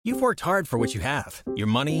You've worked hard for what you have. Your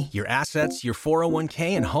money, your assets, your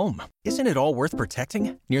 401k, and home. Isn't it all worth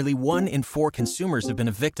protecting? Nearly 1 in 4 consumers have been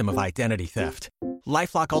a victim of identity theft.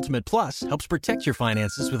 LifeLock Ultimate Plus helps protect your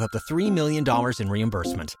finances with up to $3 million in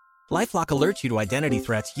reimbursement. LifeLock alerts you to identity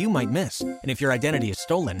threats you might miss. And if your identity is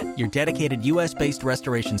stolen, your dedicated U.S.-based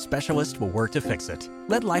restoration specialist will work to fix it.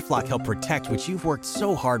 Let LifeLock help protect what you've worked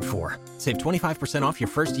so hard for. Save 25% off your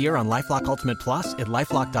first year on LifeLock Ultimate Plus at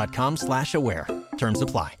LifeLock.com/aware. Terms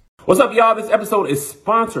apply. What's up, y'all? This episode is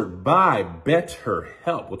sponsored by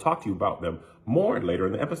BetterHelp. We'll talk to you about them more later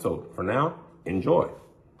in the episode. For now, enjoy.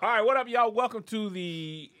 All right, what up, y'all? Welcome to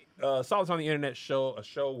the Solids on the Internet show, a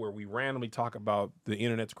show where we randomly talk about the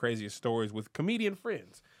internet's craziest stories with comedian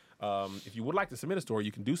friends. If you would like to submit a story,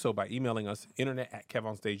 you can do so by emailing us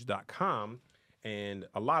internet@kevonstage.com. And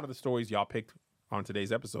a lot of the stories y'all picked on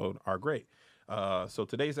today's episode are great. So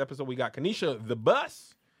today's episode, we got Kanisha the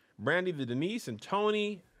Bus, Brandy the Denise, and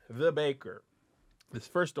Tony the Baker. This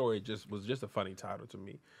first story was just a funny title to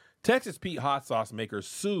me. Texas Pete hot sauce maker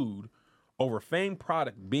sued over famed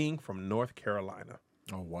product being from North Carolina.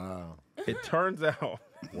 Oh, wow. It turns out.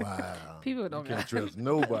 Wow. People don't can't trust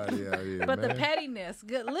nobody out here, But man. the pettiness,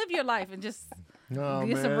 live your life and just No,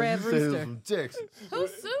 get man, some Red you said it was Rooster. from Texas. Who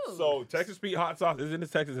sued? So Texas Pete hot sauce is in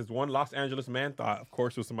Texas. It's one Los Angeles man thought, of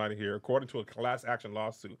course, was somebody here, according to a class action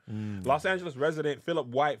lawsuit. Los Angeles resident Philip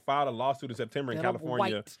White filed a lawsuit in September in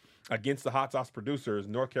California against the hot sauce producers,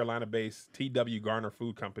 North Carolina-based T.W. Garner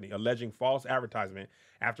Food Company, alleging false advertisement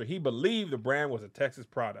after he believed the brand was a Texas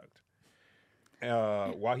product.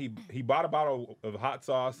 While he bought a bottle of hot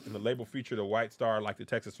sauce and the label featured a white star like the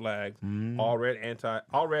Texas flag, all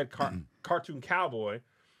red cartoon cowboy.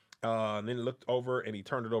 And then looked over and he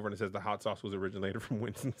turned it over and it says the hot sauce was originated from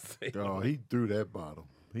Winston-Salem. Oh, he threw that bottle.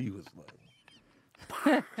 He was like,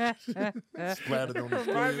 splattered on the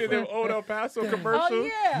Reminds me of screen. them old El Paso commercial. Oh,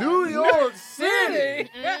 yeah. New York City.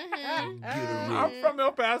 I'm from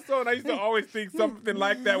El Paso and I used to always think something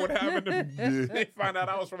like that would happen to me. They find out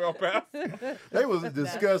I was from El Paso. They was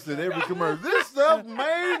discussing every commercial. This stuff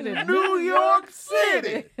made in New York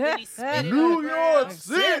City. New York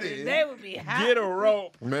City. They would be hot. Get a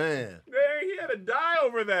rope. Man, Dang, he had to die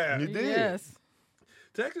over that. he did. Yes.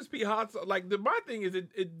 Texas Pete hot sauce, my thing is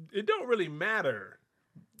it don't really matter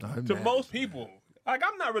to Man. most people. Like,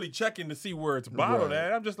 I'm not really checking to see where it's bottled Right.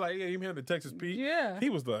 at. I'm just like, yeah, you had the Texas Pete. Yeah. He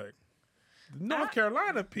was like, North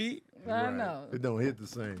Carolina Pete. I know. It don't hit the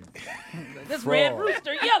same. This Fraud. Red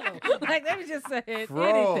Rooster yellow. Like, they was just saying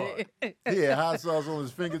Fraud. anything. He had hot sauce on his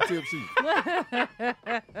fingertips.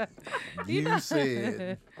 You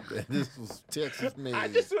said that this was Texas made. I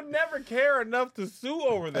just would never care enough to sue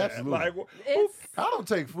over that. Absolutely. Like, It's, I don't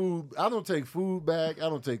take food. I don't take food back. I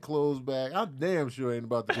don't take clothes back. I'm damn sure ain't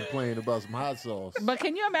about to complain about some hot sauce. but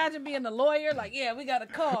can you imagine being a lawyer? Like, yeah, we got a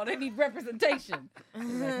call. They need representation. Like,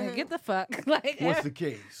 man, get the fuck. Like, What's the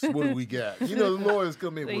case? What do we got? You know, the lawyers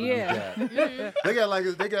come in. What do we got? They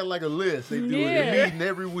got like a list. They do it. They're meeting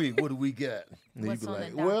every week. What do we got? And What's you be on like,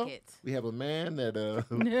 the well, docket? we have a man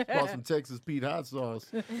that bought some Texas Pete hot sauce,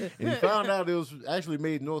 and he found out it was actually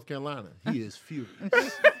made in North Carolina. He is furious.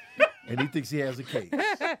 And he thinks he has a case.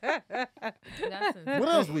 What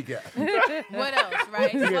else we got? What else,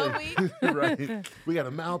 right? What week? Right. We got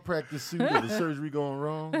a malpractice suit or the surgery going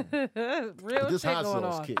wrong. real This shit hot going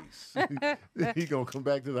sauce on. case. He gonna come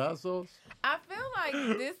back to the hot sauce? I feel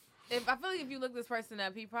like this. I feel like if you look this person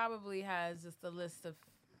up, he probably has just a list of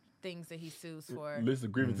things that he sues for. list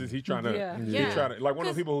of grievances. He trying to, Yeah. like one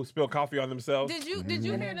of the people who spill coffee on themselves. Did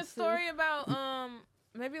you hear the story about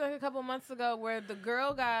maybe like a couple months ago where the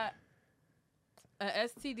girl got a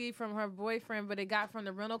STD from her boyfriend, but it got from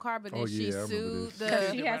the rental car, but then she I remember sued this. the.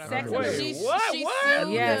 'Cause she had sex with Wait, him. She what?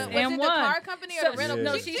 sued Yes, was and it won. the car company or So- the rental? Yeah.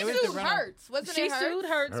 No, she she sued sued Hertz. Wasn't She it Hertz? sued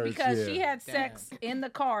Hertz Hertz, because she yeah. had sex in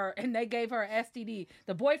the car and they gave her STD.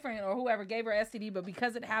 The boyfriend or whoever gave her STD, but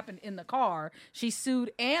because it happened in the car, she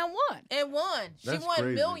sued and won. And won. She That's won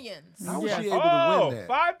crazy. millions. How was Yes. she able to win that?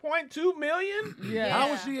 5.2 million? Yeah.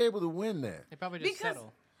 How was she able to win that? They probably just Because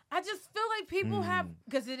settle. I just feel like people have,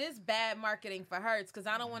 because it is bad marketing for Hertz, because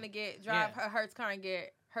I don't want to drive a Hertz car and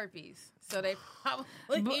get herpes. So they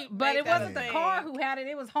probably But it wasn't the thing. car who had it.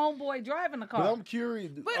 It was homeboy driving the car. But I'm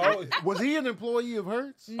curious. But Was he an employee of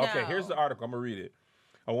Hertz? No. Okay, here's the article. I'm going to read it.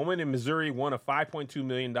 A woman in Missouri won a $5.2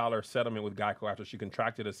 million settlement with Geico after she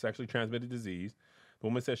contracted a sexually transmitted disease. The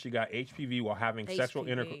woman says she got HPV while having sexual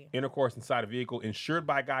HPV. intercourse inside a vehicle insured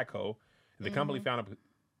by Geico. And the company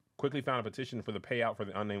quickly found a petition for the payout for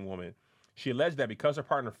the unnamed woman. She alleged that because her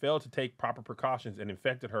partner failed to take proper precautions and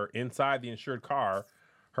infected her inside the insured car,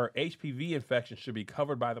 her HPV infection should be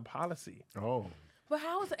covered by the policy. Oh. But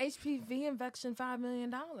how is an HPV infection $5 million?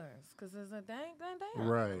 Because it's a dang.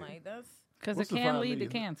 Right. Like that's Because it What's the can 5 lead to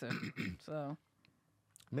million? cancer. So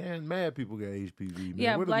Man, mad people got HPV. Man.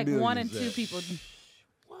 yeah, Where the like 1 in millions 2 at? people.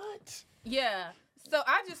 What? yeah. So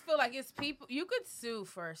I just feel like it's people you could sue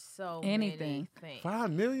for so Anything. many things.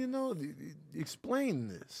 $5 million though? Explain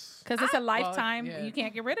this. Because it's a lifetime. yeah. You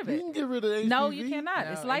can't get rid of You it. can get rid of HPV. No, you cannot.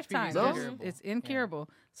 No, It's HPV lifetime. is No? incurable. It's incurable.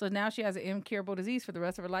 So now she has an incurable disease for the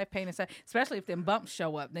rest of her life, pain and suffering. Especially if them bumps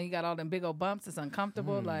show up. Then you got all them big old bumps. It's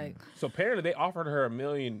uncomfortable. Like, So apparently they offered her $1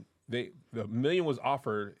 million. The $1 million was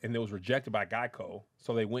offered and it was rejected by Geico.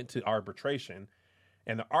 So they went to arbitration,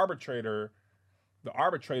 and the arbitrator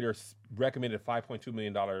recommended $5.2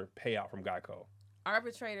 million payout from Geico.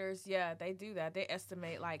 Arbitrators, yeah, they do that. They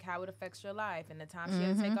estimate like how it affects your life and the time she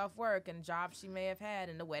had to take off work and jobs she may have had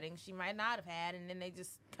and the wedding she might not have had, and then they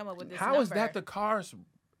just come up with this How number. is that the car's?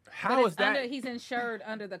 but How it's is that? he's insured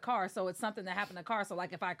under the car, so it's something that happened in the car. So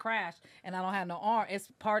like if I crash and I don't have no arm,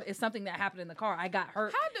 it's something that happened in the car. I got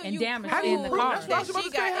hurt How do and you damaged prove in the car. That's what I was that about she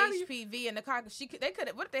to say. How got do you- HPV in the car? Cause they could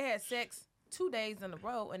have. What if they had sex 2 days in a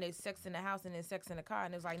row and they sex in the house and then sex in the car,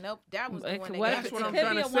 and it was like, nope, that was the one. What That if That's what it I'm could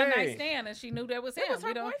trying be to a one say. night stand and she knew that was him. It was her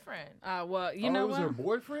We don't- boyfriend. Well, you Oh, know it was what? her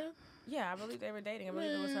boyfriend? Yeah, I believe they were dating. I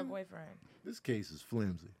believe it was her boyfriend. This case is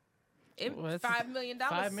flimsy. Well, it's $5 million.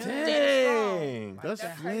 $5 million. Dang. That's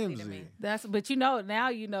crazy to flimsy. But now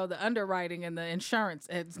the underwriting and the insurance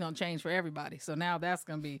is going to change for everybody. So now that's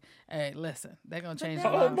going to be, hey, listen, they're going to change the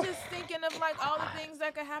Then I'm law. just thinking of like all the things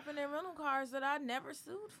that could happen in rental cars that I never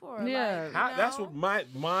sued for. Yeah. Like, you How, that's know? what my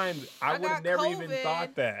mind. I I would have got never even COVID.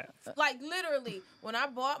 thought that. Like literally, when I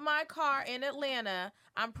bought my car in Atlanta,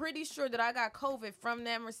 I'm pretty sure that I got COVID from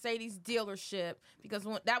that Mercedes dealership because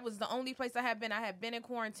that was the only place I had been. I had been in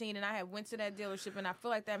quarantine and I had went to that dealership, and I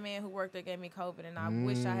feel like that man who worked there gave me COVID, and I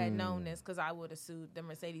wish I had known this because I would have sued the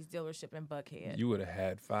Mercedes dealership in Buckhead. You would have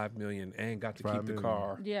had $5 million and got to $5 keep the million.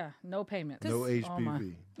 car. Yeah, no payment. No Oh, my.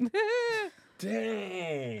 HPV.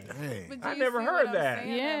 Dang. Dang. But do I you never see heard what I'm that.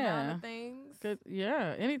 saying? The amount Yeah. of things.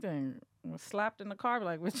 Yeah, anything. Was slapped in the car,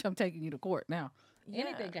 like, which I'm taking you to court now. Yeah.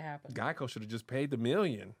 Anything can happen. Geico should have just paid the $1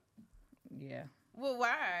 million. Yeah. Well,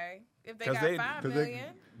 why? If they 'Cause got they- $5 'Cause million.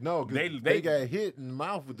 No, 'cause They- they got hit in the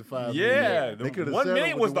mouth with the $5 million. Yeah, They could have 1 settled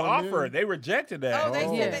million with was the $1 offer. million. They rejected that. Oh, they Oh.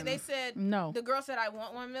 said Yeah. that. They said No. The girl said, "I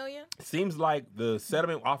want $1 million." Seems like the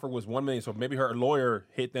settlement offer was 1 million. So maybe her lawyer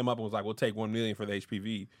hit them up and was like, "We'll take 1 million for the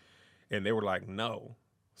HPV," and they were like, "No."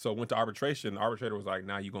 So it went to arbitration. The arbitrator was like,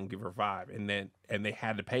 "Nah, you're gonna give her 5," and they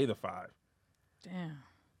had to pay the 5. Damn.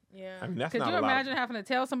 Yeah. I mean, that's Could not you a lot. imagine having to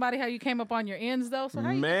tell somebody how you came up on your ends, though? So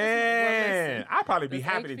how you Man, I'd probably be This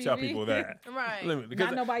happy to tell HPV? people that. Right.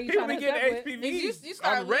 Because nobody you people tryna be hook getting up with. HPV You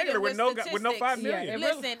start on the regular leading with no with with no 5 statistics. million. Yeah,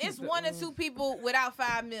 Listen, it's 1 or 2 people without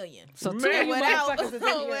 $5 million. So two Man. of you Without motherfuckers is in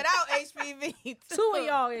here. without HPV. Two of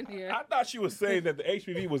y'all in here. I thought she was saying that the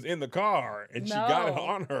HPV was in the car and she got it No.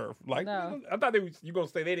 on her. Like, No. I thought you gonna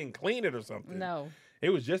say they didn't clean it or something. No. It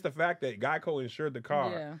was just the fact that Geico insured the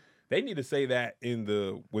car. Yeah. They need to say that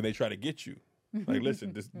when they try to get you. Like,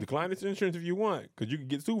 listen, decline this insurance if you want, because you can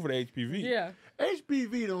get sued for the HPV. Yeah.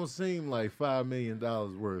 HPV don't seem like $5 million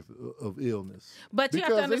worth of illness. But you have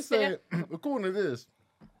to Because understand- they say, according to this,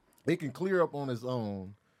 it can clear up on its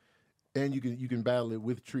own, and you can battle it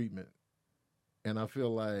with treatment. And I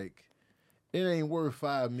feel like it ain't worth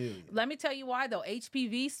 $5 million. Let me tell you why though.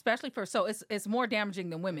 HPV, especially it's more damaging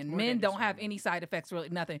than women. Men don't have any side effects, really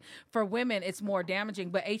nothing. For women, it's more damaging,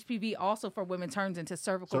 but HPV also for women turns into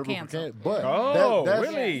cervical cancer. But Oh, that's,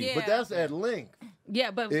 really? Yeah. But that's at length.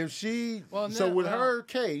 Yeah, but If she, Well, so no, with well. her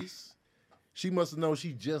case, she must have known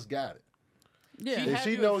she just got it. yeah. If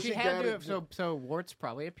she knows she got it- So warts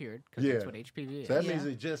probably appeared because Yeah. that's what HPV is. So that Yeah. means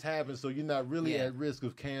it just happened. So you're not really Yeah. at risk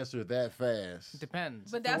of cancer that fast. Depends.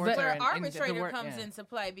 But The that's warts where are in- arbitrator the wart- comes yeah. into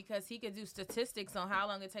play, because he could do statistics on how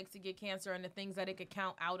long it takes to get cancer and the things that it could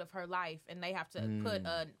count out of her life, and they have to put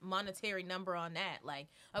a monetary number on that. Like,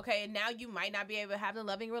 okay, and now you might not be able to have the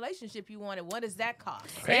loving relationship you wanted. What does that cost?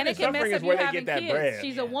 Pain And and it can mess suffering up is you where they having get that kids. bread.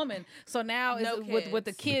 She's a woman, so now No with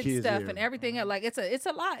the kids. kids stuff here. and everything else, like it's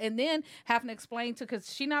a lot. And then having to explain because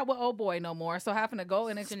she not with old boy no more, so having to go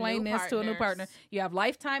and To explain new this to a new partner. partners. You have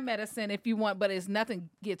lifetime medicine if you want, but it's nothing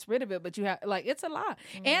gets rid of it. But you have it's a lot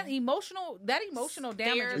and emotional damage.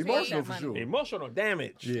 Therapy. Is worth Emotional that for money. sure. Emotional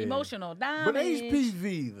damage. Yeah. Emotional damage. But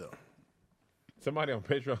HPV though. Somebody on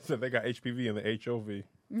Patreon said they got HPV and the HOV.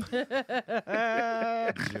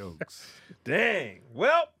 Jokes. Dang.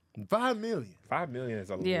 Well, 5 million. 5 million is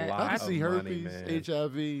a Yeah, lot I can of see money, herpes, man.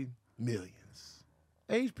 HIV, millions.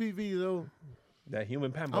 HPV though, That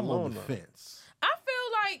human I'm on papilloma. the fence. I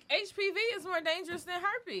feel like HPV is more dangerous than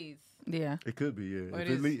herpes. Yeah. It could be, yeah. Well, If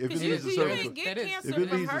it it is. leads to Because you cervical, can't get That is- cancer if it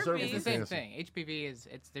from leads to cervical It's the herpes. same cancer. thing. HPV is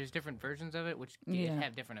there's different versions of it which Yeah.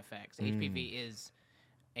 have different effects. HPV is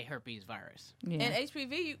a herpes virus. Yeah. And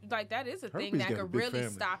HPV, like that is a thing Herpes that got a could big really family.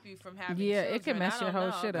 stop you from having Yeah, children. it can mess I your don't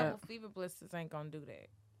whole know. shit A couple up. fever blisters ain't gonna do that.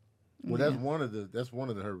 Well, that's one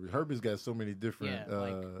of the herpes. Herpes got so many different. Yeah,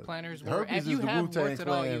 like planners. herpes If you is the have Wu-Tang warts at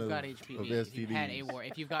all, clan you've got of HPV. If you've had a STDs. wart,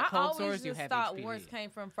 if you've I got cold always sores, you just have thought HPV. words came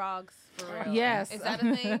from frogs. For real. Yes. Is that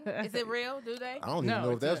a thing? Is it real? Do they? I don't No, even know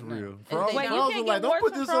if it's that's not, no. real. Wait, Frogs, you frogs can't are get like, don't warts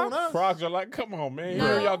put from this on frogs? us. Frogs are like, come on, man. No.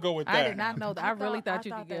 Where y'all go with that? I did not know that. I really I thought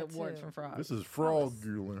you thought could get that warts too. from frogs. This is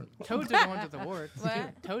fraudulent. Toads are the ones with the warts.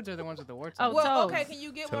 What? Toads are the ones with the warts. Oh, on Well, toads. okay. Can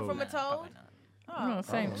you get one from a toad? Probably not.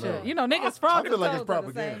 Same don't shit. know. You know, niggas, frogs feel and like it's toads are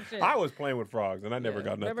the propaganda. same shit. I was playing with frogs, and I never Yeah.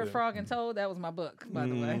 got nothing. Remember Frog and Toad? That was my book, by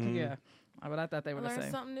the way. Yeah. But I thought they I were the learned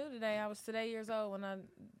same. something new today. I was today years old when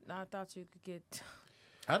I thought you could get.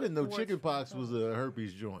 I didn't know Warts chickenpox from was a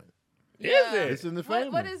herpes joint. Yeah. it? It's in the family.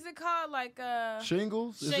 What is it called? Like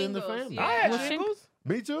Shingles is in the Shingles, family. yeah. I had Well, shingles.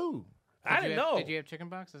 Me too. I didn't know. Did you have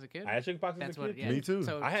chickenpox as a kid? I had chickenpox as That's a what. kid. Yeah. Me too.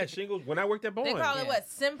 So I had shingles when I worked at They Boeing. call it Yeah. what?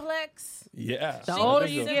 Simplex. Yeah. The Shingles older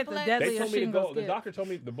is you get, the simplex. They deadlier told me to go. shingles The get. doctor told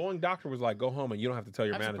me, the Boeing doctor was like, go home and you don't have to tell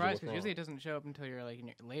your I'm manager surprised what's because wrong. usually it doesn't show up until you're like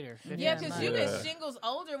later. Yeah, 50s. because you Yeah. get shingles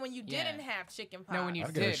older when you Yeah. didn't have chickenpox. No, when you I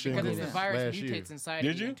got did, because shingles it's the virus last year. mutates inside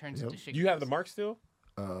Did of you you? and turns Yep. into shingles. You have the mark still?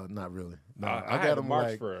 Not really. No, I I had got the them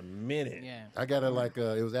marks like for a minute. Yeah. I got it like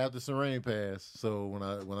it was after Serene passed. So when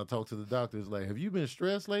I talked to the doctor, it's like, have you been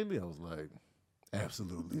stressed lately? I was like,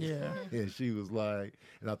 absolutely. Yeah. And she was like,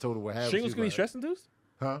 and I told her what happened. Shingles She can be was stress induced?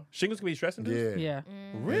 like, huh? Shingles can be stress induced? Yeah.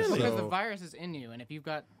 Yeah. Really? Because So- the virus is in you, and if you've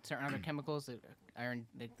got certain other chemicals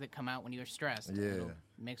that come out when you're stressed, Yeah. it'll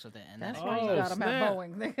mix with it, and That's then why you Oh, got them at snap.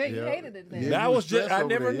 Boeing. They Yeah. hated it then. Yeah, That you was just, stressed I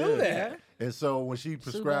over never there, knew yeah. that. And so when she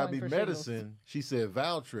prescribed me for shingles. medicine, she said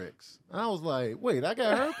Valtrex. And I was like, wait, I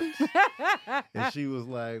got herpes? And she was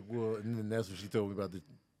like, well, and then that's when she told me about the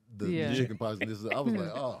Yeah. chicken pox. And this, I was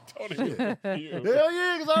like, oh, Tony, shit. you. Hell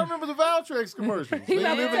yeah, because I remember the Valtrex commercials. They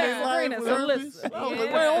Yeah. living their life with So herpes. listen. I was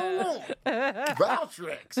like, wait, hold on.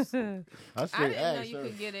 Valtrex. I I straight didn't know asked you her.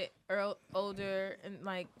 could get it older and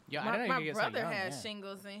like Yeah, I didn't know you my could get so brother young, has yeah.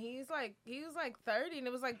 shingles and he was like 30 and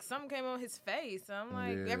it was like something came on his face. So I'm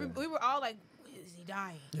like Yeah. we were all like, is he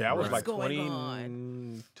dying? Yeah, I was What's like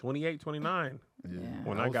going 28, 29 Yeah.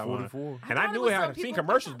 when I I was got 44. one. And I I thought it knew was I some had seen people-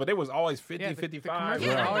 commercials, but it was always 50, Yeah, the 55. commercials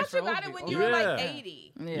Yeah, are I always thought you for got old it when people. you were like Yeah.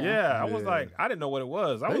 80. Yeah, I was Yeah. like, I didn't know what it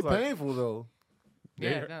was. I They was like, painful, though.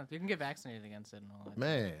 Yeah, no, you can get vaccinated against it and all that.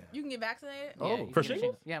 Man. You can get vaccinated? Oh. Yeah, you can For get a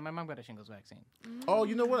shingles? Yeah, my mom got a shingles vaccine. Oh,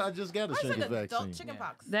 you know what? I just got a What's like shingles an adult vaccine.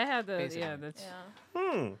 chickenpox? They had the, Basically. yeah, the,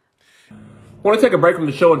 Yeah. want to take a break from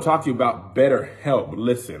the show and talk to you about BetterHelp.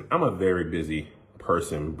 Listen, I'm a very busy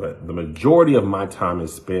person, but the majority of my time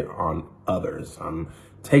is spent on others. I'm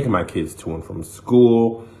taking my kids to and from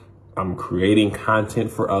school. I'm creating content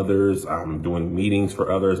for others. I'm doing meetings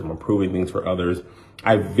for others. I'm approving things for others.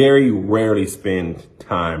 I very rarely spend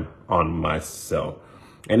time on myself.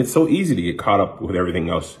 And it's so easy to get caught up with everything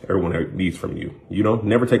else everyone needs from you. You know,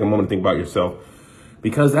 never take a moment to think about yourself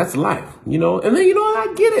because that's life, you know? And then, you know,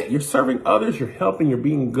 I get it. You're serving others. You're helping. You're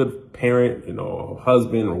being a good parent, you know,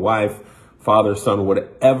 husband or wife, father, son,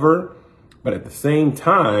 whatever. But at the same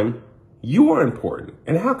time, you are important.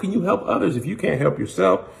 And how can you help others if you can't help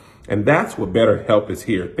yourself? And that's what BetterHelp is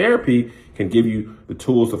here. Therapy can give you the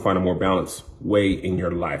tools to find a more balanced way in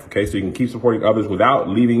your life. Okay, so you can keep supporting others without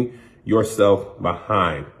leaving yourself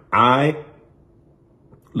behind. I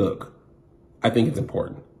think it's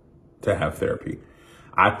important to have therapy.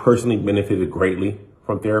 I personally benefited greatly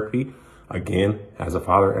from therapy. Again, as a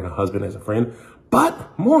father and a husband, as a friend,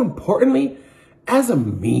 but more importantly, as a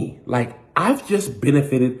me. Like, I've just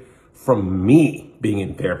benefited from me being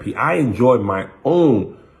in therapy. I enjoy my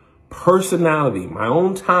own personality, my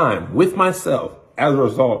own time with myself as a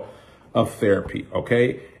result of therapy.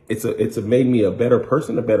 Okay. It's made me a better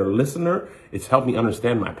person, a better listener. It's helped me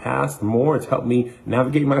understand my past more. It's helped me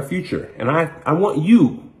navigate my future. And I want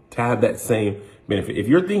you to have that same benefit. If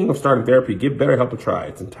you're thinking of starting therapy, give BetterHelp a try.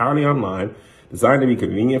 It's entirely online, designed to be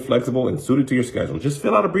convenient, flexible, and suited to your schedule. Just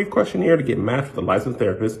fill out a brief questionnaire to get matched with a licensed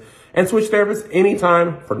therapist and switch therapists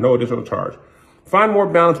anytime for no additional charge. Find more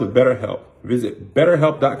balance with BetterHelp. Visit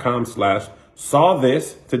BetterHelp.com/solve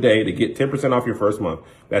this today to get 10% off your first month.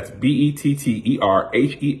 That's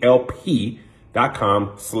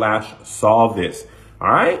BetterHelp.com/solve this. All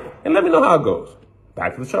right? And let me know how it goes.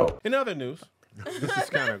 Back to the show. In other news, this is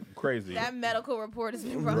kind of crazy. That medical report has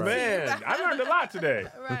been brought to you. Man, I learned a lot today.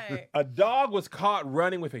 Right. A dog was caught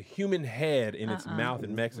running with a human head in its mouth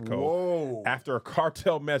in Mexico Whoa. after a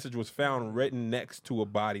cartel message was found written next to a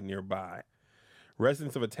body nearby.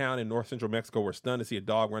 Residents of a town in north central Mexico were stunned to see a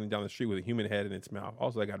dog running down the street with a human head in its mouth.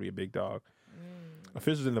 Also, that got to be a big dog.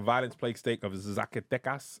 Officials in the violence-plagued state of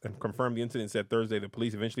Zacatecas and confirmed the incident said Thursday the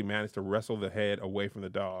police eventually managed to wrestle the head away from the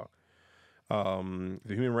dog. The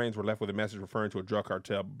human remains were left with a message referring to a drug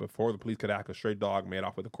cartel. Before the police could act, a stray dog made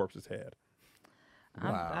off with the corpse's head.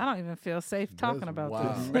 Wow. I don't even feel safe talking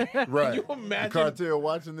about this. Right. Can you imagine? The cartel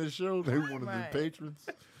watching this show, they one of the patrons.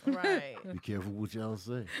 Right. Be careful what y'all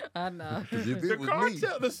say. I know. The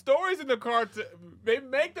cartel, the stories in the cartel, they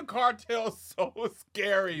make the cartel so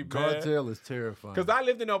scary, man. Cartel is terrifying. Because I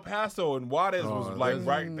lived in El Paso and Juarez was like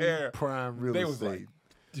right there. Prime real They estate. was like,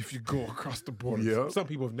 if you go across the border, some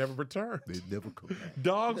people have never returned. They never come back.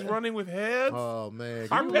 Dogs running with heads. Oh, man.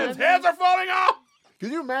 Our pets' heads are falling off.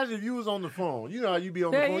 Can you imagine if you was on the phone? You know how you be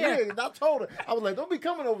on the phone. Yeah, I told her. I was like, don't be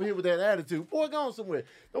coming over here with that attitude. Boy, go on somewhere.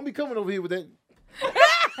 Don't be coming over here with that.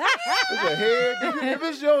 It's a head. If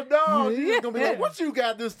it's your dog, you're just going to be like, what you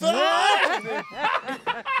got this time?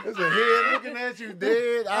 There's a head looking at you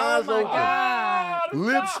dead, eyes open,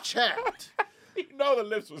 lips chapped. You know the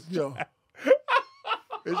lips was chapped.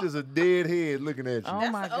 It's just a dead head looking at you. Oh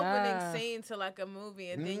That's my the opening God. scene to like a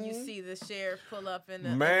movie, and then you see the sheriff pull up in the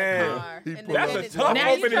car. He And pull That's up. a tough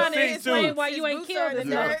Now you opening trying to scene explain too. why you ain't killed the it.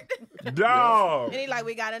 dirt. Dog. And he like,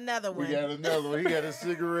 we got another one. We got another one. He got his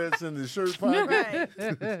cigarettes in his shirt pocket. Right.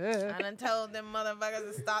 I done told them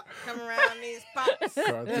motherfuckers to stop coming around these pots.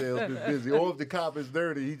 Cartel's been busy. Or if the cop is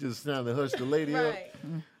dirty, he just trying to hush the lady up. Right.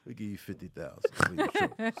 We give you 50,000.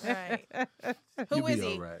 Right. You'll Who is be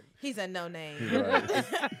he? all right. He's a no name. Right.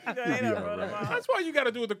 They done wrote him off. That's why you got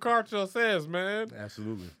to do what the cartel says, man.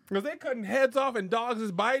 Absolutely. Because they cutting heads off and dogs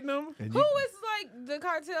is biting them. And Who is like the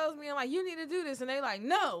cartels being like, you need to do this, and they like,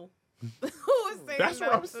 no. Who is saying That's no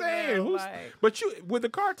what I'm to saying. them? Who's, Like, but you with the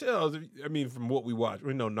cartels, I mean, from what we watch,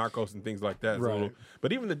 we know Narcos and things like that. Right. So,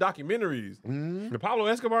 but even the documentaries, the Pablo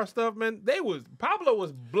Escobar stuff, man, Pablo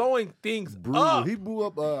was blowing things brutal. up, He blew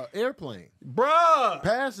up airplane. bruh.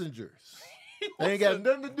 Passengers. They ain't got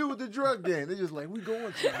nothing to do with the drug game. They just like, we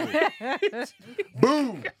going somewhere.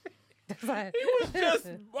 Boom. He was just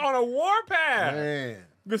on a warpath. Man.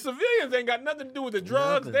 The civilians ain't got nothing to do with the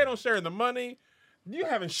drugs. Nothing. They don't share the money. You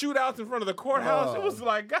having shootouts in front of the courthouse. It was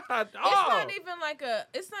like, God, it's not even like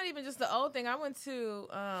it's not even just the old thing. I went to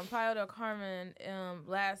Playa del Carmen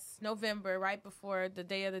last November, right before the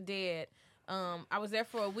Day of the Dead. I was there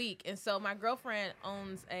for a week, and so my girlfriend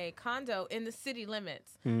owns a condo in the city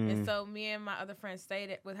limits, and so me and my other friend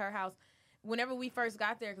stayed with her house. Whenever we first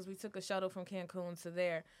got there, because we took a shuttle from Cancun to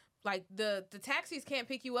there, like the taxis can't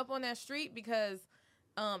pick you up on that street because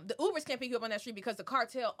the Ubers can't pick you up on that street because the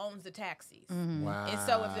cartel owns the taxis. Wow. And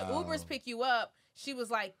so if the Ubers pick you up, she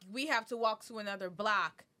was like, we have to walk to another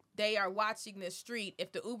block. They are watching this street.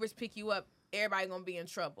 If the Ubers pick you up, everybody gonna be in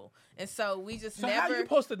trouble. And so we just So never. how you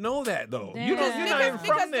supposed to know that though? Yeah. You're not even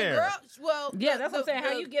because from there. Yeah, that's what I'm saying.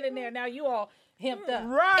 How you get in there now? You all hemped up.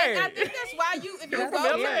 Right. And I think that's why if you That's go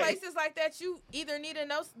LA. to places like that, you either need to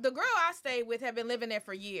know. The girl I stayed with had been living there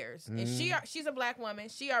for years, and she's a black woman.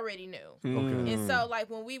 She already knew. Okay. And so, like,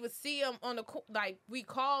 when we would see them on like, we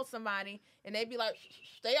called somebody, and they'd be like,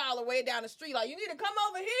 they all the way down the street, like, you need to come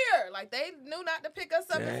over here. Like, they knew not to pick us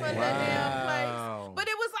up in front of that damn place. But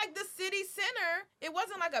it was like the city center. It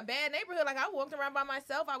wasn't like a bad neighborhood. Like, I walked around by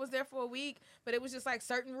myself. I was there for a week, but it was just like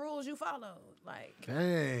certain rules you followed. Like,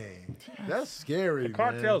 Dang. That's scary, The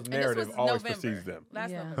cartel's and this narrative was always November. precedes them.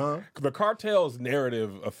 Last Yeah. November. Huh? The cartel's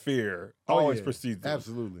narrative of fear Oh, always yeah. precedes them.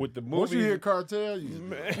 Absolutely. With the Once you movies, hear cartel,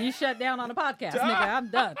 you You shut down on the podcast, nigga. I'm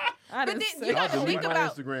done. But then you got to I'll think delete my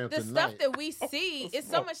about Instagram the tonight. stuff that we see. It's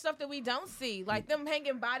so much stuff that we don't see, like them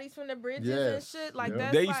hanging bodies from the bridges Yes. and shit. Like Yep.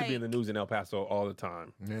 that's they used like, to be in the news in El Paso all the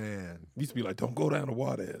time. man. Used to be like, don't go down to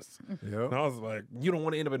Juarez. Yep. And I was like, you don't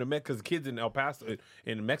want to end up in a Mexico, because kids in El Paso,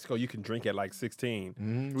 in Mexico, you can drink at like 16.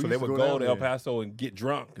 Mhm. We So they used to would go go down to El there. Paso and get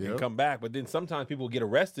drunk and Yep. come back. But then sometimes people get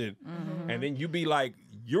arrested, and then you be like,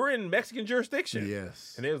 you're in Mexican jurisdiction.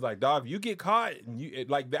 Yes. And it was like, dog, if you get caught, and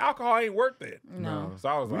like the alcohol ain't worth it. No. So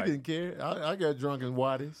I was We like, didn't care. I got drunk in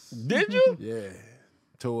Wadis. did you? Yeah.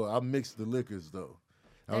 I mixed the liquors, though.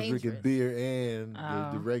 I was drinking Dangerous. beer and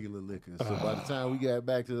the regular liquor. So by the time we got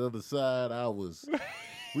back to the other side,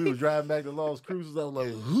 we were driving back to Lost Cruises. I was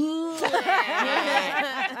like,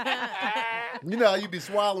 you know how you be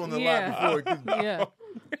swallowing a lot before. Yeah.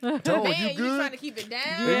 Tone, man, you you good? trying to keep it down.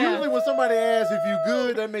 And usually when somebody asks if you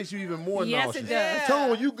good, that makes you even more Yes, nauseous. it does.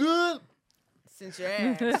 Tone, you good? Since your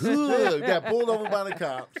ass. Good. Got pulled over by the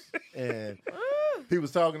cops. And He was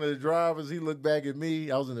talking to the drivers. He looked back at me.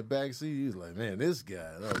 I was in the back seat. He was like, "Man, this guy."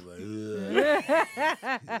 And I was like,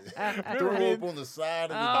 throw up on the side of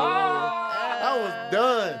the door. I was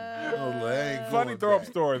done. I was like, I ain't Funny going throw up back.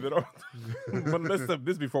 story. But listen,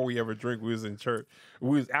 this before we ever drink. We was in church.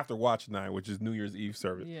 We was after watch night, which is New Year's Eve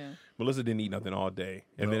service. Yeah. Melissa didn't eat nothing all day,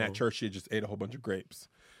 and then at church she just ate a whole bunch of grapes.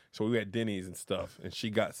 So we were at Denny's and stuff, and she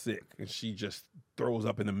got sick, and she just throws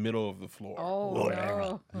up in the middle of the floor. Oh,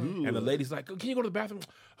 no. And the lady's like, "Can you go to the bathroom?"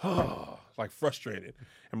 Oh, like frustrated.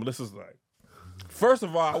 And Melissa's like, "First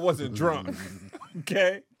of all, I wasn't drunk,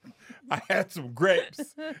 okay? I had some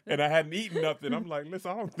grapes, and I hadn't eaten nothing." I'm like,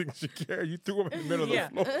 "Listen, I don't think she cared. You threw up in the middle of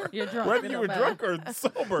the floor. You're drunk. Whether It you don't were matter. drunk or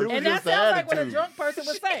sober." And that just the sounds like what a attitude. drunk person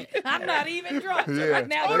would say. I'm not even drunk. Yeah. Like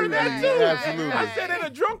now Oh, you're that drunk. too. Absolutely. I said, in a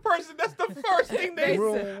drunk person, that's the first thing they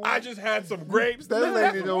say. I just had some grapes. That Listen,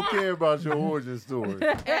 lady that's don't why. care about your origin story.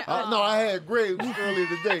 No, I had grapes earlier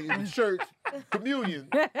today in church communion.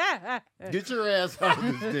 Get your ass out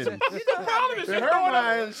of this Denny. The problem is In you're her throwing up.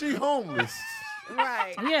 mind, she homeless.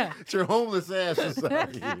 Right. Yeah. Your homeless ass is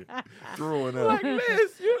out here throwing up. Like,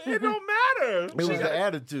 Liz, it don't matter. It was the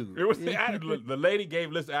attitude. It was the attitude. The lady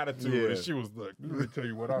gave Liz attitude, Yeah. and she was like, "Let me tell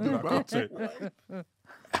you what I'm not going to say.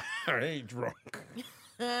 I ain't drunk."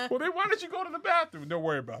 Well, then why did you go to the bathroom? Don't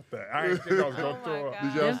worry about that. I ain't think I was going to Oh, throw my up. God.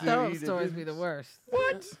 Did y'all Them still throw eat at stories Denny's? be the worst.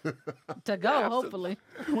 What? To go, hopefully.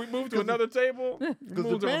 We moved to another table. Because the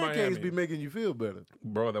Moved to pancakes Miami. be making you feel better.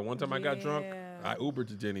 Bro, that one time I got drunk, Yeah. I Ubered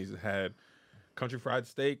to Denny's and had country fried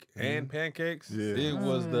steak and pancakes. Yeah. It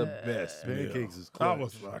was the best. Pancakes meal. is I clutch.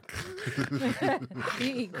 was like,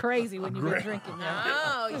 You eat crazy when you've been drinking now.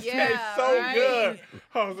 Oh, tastes yeah. so right. good.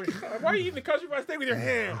 I was like, why are you eating the country fried steak with your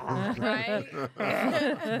hand?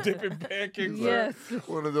 Right. Dipping pancakes. Yes.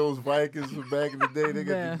 One of those Vikings from back in the day. They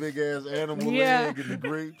got Yeah. the big ass animal Yeah. leg and the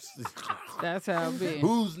grapes. That's how it be.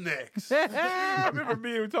 Who's next? I remember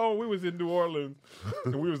being told we was in New Orleans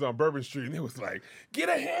and we was on Bourbon Street and it was like, "Get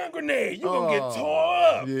a hand grenade. You're going to get tore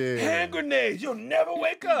up. yeah. Hand grenades. You'll never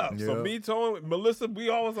wake up." So Yeah. me, Tony, Melissa, we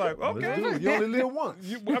all was like, Let's do okay. it. You only live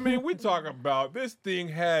once. I mean, we talk about this thing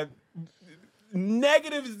had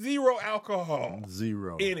 -0 alcohol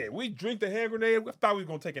Zero. in it. We drink the hand grenade. I thought we was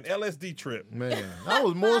going to take an LSD trip. Man, I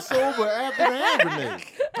was more sober after the hand grenade.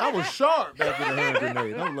 I was sharp after the hand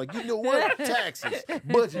grenade. I was like, you know what? Taxes,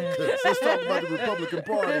 budget cuts. Let's talk about the Republican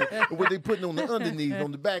Party and what they putting on the underneath,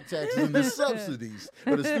 on the back taxes and the subsidies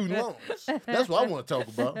for the student loans. That's what I want to talk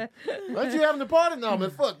about. Aren't you having a party? No, man,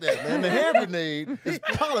 fuck that, man. The hand grenade is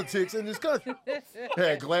politics in this country.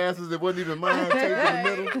 Had glasses that wasn't even mine, taped in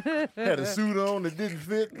the middle. Had a suit on that didn't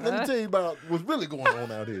fit. Let me tell you about what's really going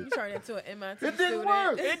on out here. You turned into an MIT It didn't student.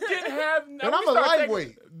 work. It didn't have. And I'm a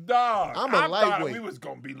lightweight. Dog. I'm a I thought lightweight. we was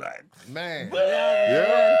going to be like, Man.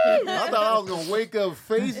 Yeah. I thought I was going to wake up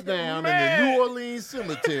face down in the Man. New Orleans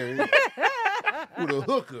cemetery with a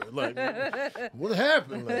hooker. Like, what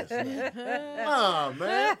happened last night? Nah,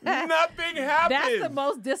 man. nothing happened. That's the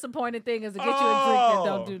most disappointing thing is to get you a drink that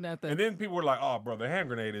don't do nothing. And then people were like, "Oh, bro, the hand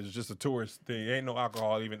grenade is just a tourist thing. Ain't no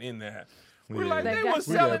alcohol even in that." We're like, They they got- was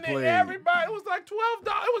We got selling it. played. Everybody, it was like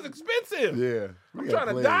 $12. It was expensive. Yeah. I'm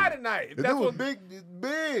trying to die tonight. And That's it was what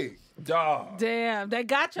big. dog. Damn, they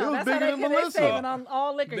got It y'all. was That's how bigger they than get they Melissa. saving on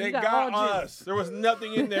all liquor. They You got, got all juice. us. There was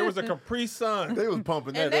nothing in there. It was a Capri Sun. They was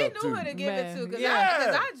pumping And that they up, knew too. who to give it to Man. because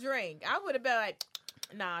Yeah. I drink. I would have been like,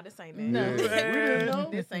 nah, this ain't it. No. Yeah. We didn't know.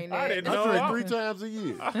 This ain't I it. didn't I know. drink 3 times a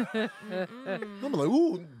year. I'm like,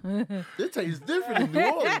 ooh, it tastes different in New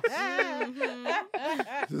Orleans.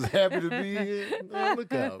 Just happy to be here. Oh,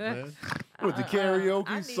 look out, man. With the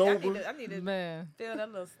karaoke, sober. I need to Man. feel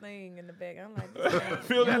that little sting in the back. I'm like, this ain't-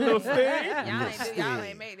 Feel that little sting? y'all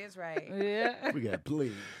ain't made this right. Yeah. We got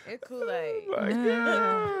played. It's Kool-Aid. Like,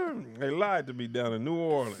 yeah. They lied to me down in New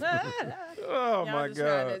Orleans. Oh Y'all my just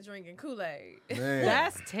around there God. drinking Kool-Aid. Man.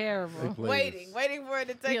 That's They terrible. played us. Waiting for it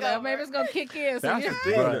to take You're like, over. maybe it's gonna kick in. So That's you the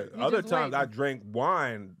thing. Right. You Other just times I waiting. drank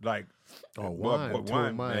wine, like Oh, wine. But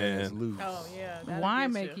Tore my ass man. loose. Oh, yeah. that'll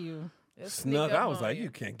wine get make you. It'll sneak snuck. up I was on like, you. you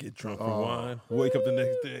can't get drunk from wine. Wake up the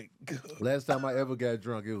next day. Last time I ever got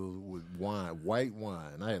drunk, it was with wine, white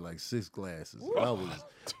wine. I had like 6 glasses. I was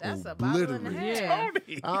That's a bottle and a obliterated. half.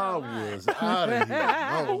 Yeah. Tony. I was out of here.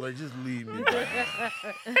 I was like, just leave me back.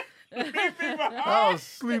 I was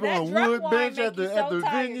asleep That on a drunk wood wine bench make at the you so at the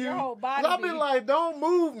tired, venue. your whole body I'll be be- like, don't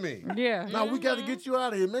move me. Yeah. Now we got to get you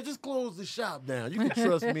out of here, man. Just close the shop down. You can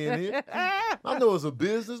trust me in here. I know it's a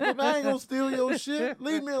business, but I ain't gonna steal your shit.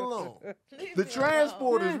 Leave me alone. The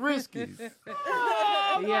transport is risky.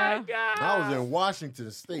 Oh Yeah. my God. I was in Washington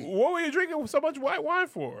State. What were you drinking so much white wine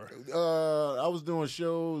for? I was doing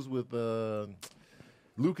shows with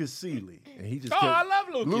Lucas Seeley, and he just I love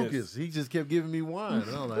Lucas. Lucas, he just kept giving me wine,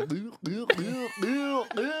 and I'm like,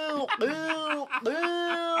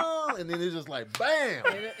 and then it's just like, bam,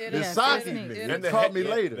 it socked me. And It caught me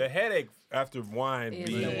later. The headache after wine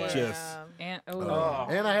be just. And,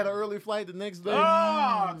 And I had an early flight the next day.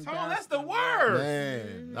 Oh, Tone, that's the worst.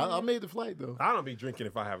 Man, I made the flight though. I don't be drinking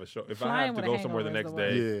if I have a show. If I Flying have to with go a somewhere the hangover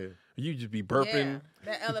next is the day, Yeah. you just be burping.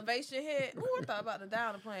 Yeah, that elevation hit. Ooh, I thought about to die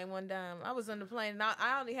on the plane one time. I was on the plane, and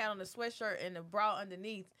I only had on a sweatshirt and a bra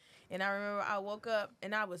underneath. And I remember I woke up,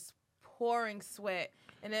 and I was pouring sweat.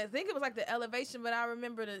 And I think it was like the elevation, but I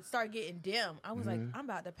remember to start getting dim. I was like, I'm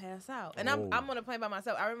about to pass out. And I'm on a plane by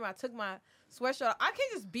myself. I remember I took my sweatshirt off. I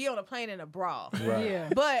can't just be on a plane in a bra. Right. yeah.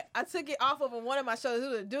 But I took it off of one of my shoulders. There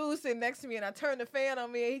was a dude sitting next to me, and I turned the fan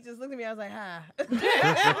on me, and he just looked at me. I was like, hi.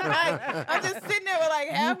 I'm just sitting there with like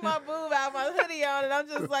half my boob out, my hoodie on, and I'm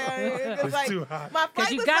just like, it's like too hot. my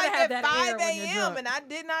flight you was gotta like have at that air 5 when you're a.m. drunk. and I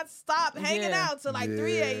did not stop hanging Yeah. out till like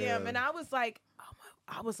 3 a.m. Yeah. And I was like,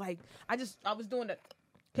 I was like, I was doing the.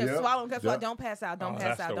 Kept Yep. swallowing, kept swallowing. Yep. Don't pass out. Don't Oh, pass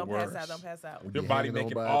that's out. the Don't pass worst. out. Don't pass out. Your Be body hanging on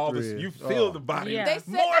making by a all this. thread. You feel Oh. the body Yeah. They said-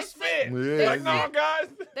 more they spit. Yeah. Like, no, guys.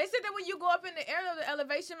 They said that when you go up in the air, the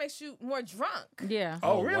elevation makes you more drunk. Yeah.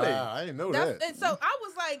 Oh, really? Wow, I didn't know That's, that. and so I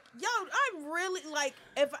was like, yo, I'm really like,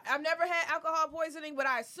 if I've never had alcohol poisoning, but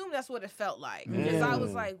I assume that's what it felt like. Because I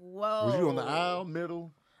was like, whoa. Was you on the aisle,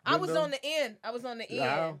 middle? I was window? on the end. I was on the end.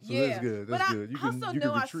 aisle? So yeah. that's good. But That's I good. You also can knew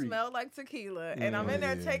I retreat. smelled like tequila. And I'm in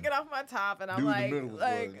there Yeah. taking off my top. And I'm Dude in the like, middle was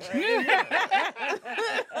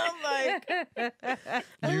I'm like,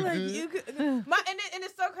 you could. And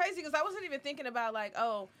it's so crazy because I wasn't even thinking about like,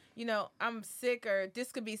 oh, you know, I'm sick or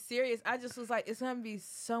this could be serious. I just was like, it's gonna be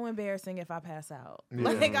so embarrassing if I pass out. Yeah.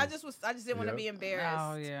 Like I just didn't want to Yep. be embarrassed.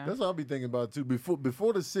 Oh yeah. That's what I'll be thinking about too.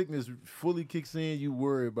 Before the sickness fully kicks in, you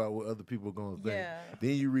worry about what other people are gonna think. Yeah.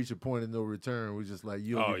 Then you reach a point of no return where it's just like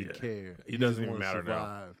you don't Oh, even yeah. care. It You doesn't just even wanna matter now.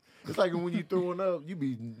 survive. It's like when you throwing up, you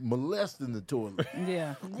be molesting the toilet.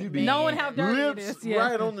 Yeah. You be Knowing how dirty it lips is. Yeah.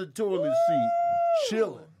 right on the toilet seat,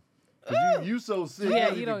 chilling. 'Cause you so sick,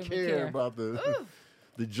 Yeah, you don't even care about the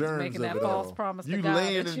germs Making of that it false all. promise to you God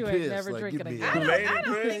laying that in you ain't piss, never like, drinking give me again.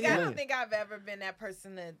 a- Lady I don't think I've ever been that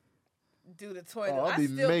person to do the toilet. Oh, I'll I be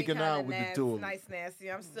still making kinda out with the toilet. Nice,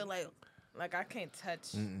 nasty. I'm still like I can't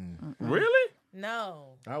touch. Really?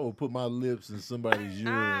 No. I will put my lips in somebody's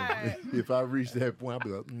urine. If I reach that point, I'll be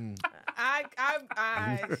like,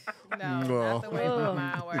 No, No. not the way my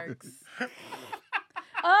mind works.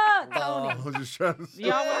 Tony. I'm just trying to say.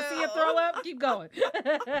 Y'all want to see you throw up? Keep going. Tony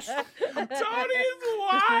is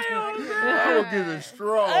wild. I will get a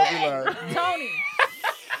straw. I'll be like, Tony.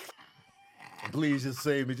 please just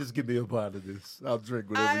save me. Just get me up out of this. I'll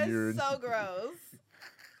drink whatever you're That's so gross.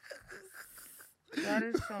 That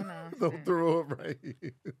is so nasty. Don't throw up right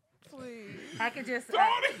here. Please. I could just.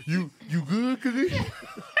 You good, Kanisha?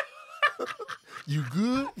 You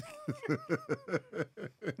good?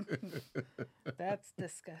 That's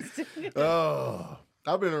disgusting. Oh.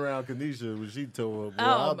 I've been around Kanisha when she tore up. Boy, Oh,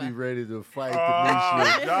 I'll my. be ready to fight Oh,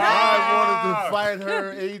 Kanisha. God. I wanted to fight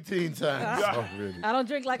her 18 times already. I don't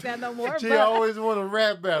drink like that no more. She but always want to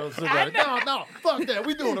rap battle somebody. No, fuck that.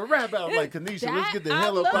 We doing a rap battle like Kanisha. Let's get the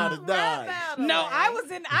hell up out of Dodge. no, I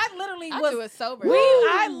literally I was. do it sober.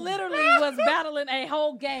 I literally was battling a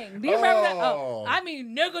whole gang. Do you remember that? Oh. Oh, I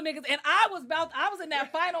mean, niggas, and I was in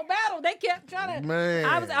that final battle. They kept trying to. Man.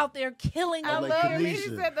 I was out there killing I them. like love when Kanisha.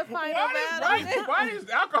 he said the final Why battle. is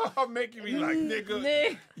alcohol making me like, nigga,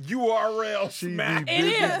 Nigga. URL She be smack? busy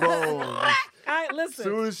is. bones. Listen.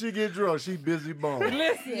 Soon as she get drunk, she busy bones.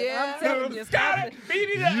 Listen, Yeah. I'm telling you, Got it. Beat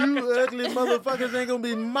it up. You ugly motherfuckers ain't gonna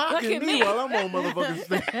be Look mocking at me me. while I'm on motherfucking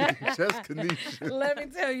stage. That's Kanisha. let me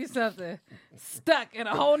tell you something. Stuck in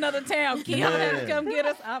a whole nother town. Keon had to Man. come get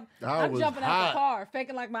us. I'm was jumping out hot. the car,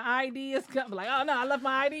 faking like my ID is coming. Like, oh no, I left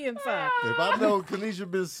my ID inside. If I know Kanisha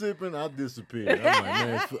been sipping, I'll disappear. I'm like,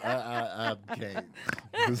 man, I can't.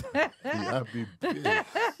 I'll be pissed.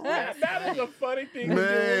 That is a funny thing to do when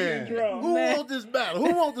Man, you're drunk. who want this battle?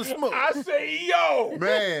 Who want the smoke? I say, yo.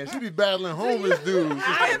 Man, she be battling homeless dudes.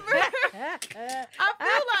 It's like, I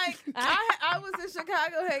feel like I was in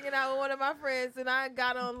Chicago hanging out with one of my friends, and I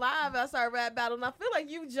got on live. I started rap battle, and I feel like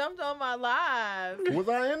you jumped on my live. was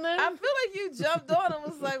I in there? I feel like you jumped on and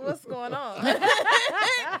was like, "What's going on?"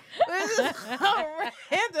 It was just so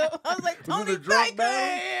random. I was like, Was it "Tony a drunk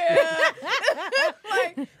Baker!"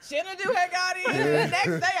 Like Shenandoah had got in. Yeah. The next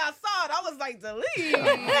day I saw it. I was like, delete.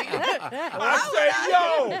 I say,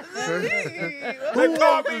 yo. They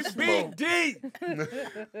call me Big D.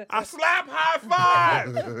 I slap high five.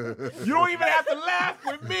 You don't even have to laugh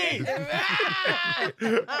with me.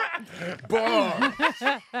 Bar.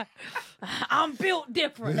 I'm built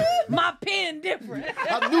different. My pen different.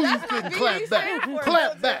 I knew you couldn't clap back.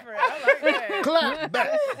 Clap back. I like that. Clap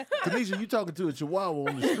back. Tanisha, you talking to a chihuahua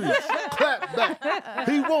on the streets. Clap back.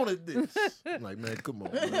 He wanted this. I'm like, man, come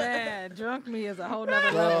on, man. Man, drunk me is a whole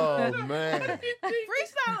nother level. Oh, man.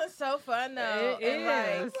 Freestyle is so fun, though. It and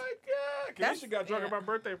like, is. Oh my God. Kanisha got drunk at my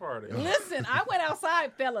birthday party. Listen, I went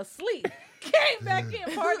outside, fell asleep, came back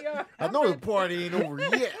in, party on. I know the party ain't over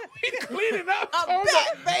yet. We cleaning up. I'm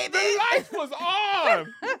back, baby. The lights was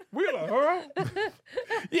on. We were like, huh?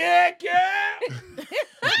 Yeah, girl.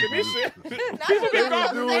 Kanisha. People been gone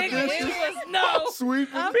for doing It this. was no. Sweeping.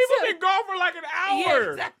 People been gone for like an Yeah,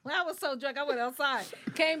 hour. exactly. I was so drunk. I went outside,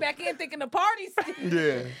 came back in thinking the party's still.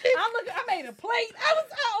 Yeah. I made a plate. I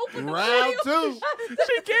opened the Round fridge. 2.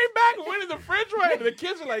 She came back and went in the refrigerator. The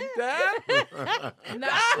kids were like, Dad.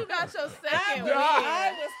 now you got your second win.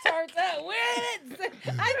 I was turned up. Where is it?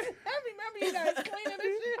 I remember you guys cleaning the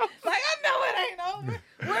shit. Like, I know it ain't over.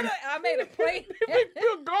 I made a plate. We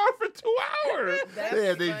been gone for 2 hours. That's They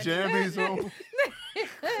had their funny. jammies on.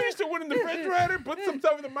 Kanisha went in the refrigerator, put some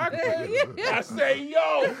stuff in the microwave. I say,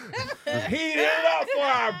 yo, heat it up before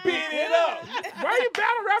I beat it up. Why are you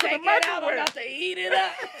battle rapping Take the it out. I'm microwave? about to eat it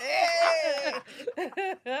up.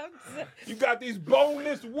 You got these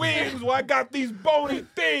boneless wings, well, I got these bony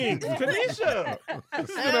things. Kanisha, this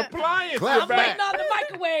is an appliance. Clap you're I'm back. waiting on the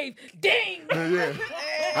microwave. Ding. Yeah.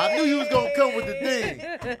 I knew you was going to come with the ding.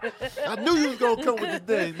 I knew you was going to come with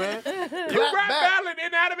the ding, man. You Clap rap back. battling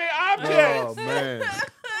inanimate objects. Oh, man.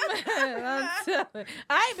 I'm telling you,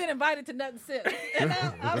 I ain't been invited to nothing since. And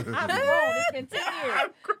I'm grown. It's been 10 years.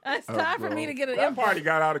 It's time for me to get an That invite. party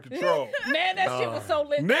got out of control. Man, that shit was so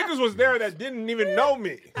lit. Niggas was there that didn't even know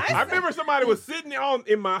me. I remember somebody was sitting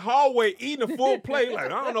in my hallway eating a full plate. Like,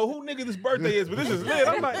 I don't know who nigga this birthday is, but this is lit.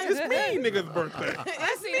 I'm like, it's me nigga's birthday.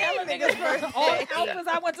 I seen hella niggas for all the outfits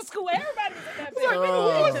I went to school. Everybody was in that It's like,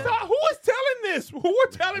 bitch. nigga, who was telling this? Who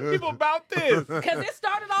were telling people about this? Because it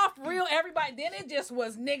started off real, everybody. Then it just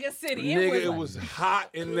was nigga city. Nigga, it like- was hot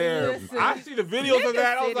in there. Listen. I see the videos of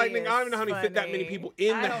that. I was like, City nigga, I don't even know how is they fit that many funny. people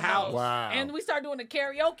in I the don't house. know. Wow. And we started doing the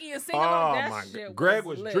karaoke and singing Oh on that my shit. God. Greg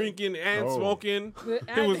was lit. drinking and Oh. smoking.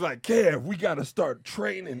 He was like, Kev, we got to start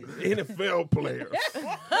training NFL players.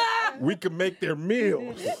 We can make their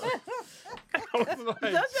meals. I was like,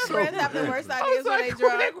 Don't your friends have the worst I ideas was when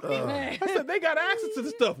like, they drunk? I said, they got access to the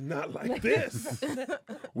stuff. Not like this.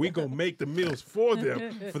 We going to make the meals for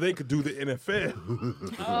them so they could do the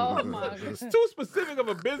NFL. Oh my God. It's too specific of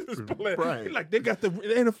a business plan. Right. Like, they got the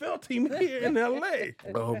NFL team here in L.A.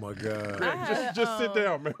 Oh, my God. Just sit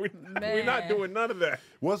down, man. We're not doing none of that.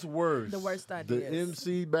 What's worse? The worst The ideas.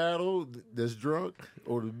 MC battle that's drunk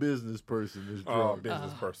or the business person that's drunk?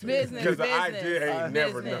 Business person. Business, Because the business, idea ain't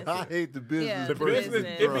never business. nothing. I hate the business Yeah, The person. business,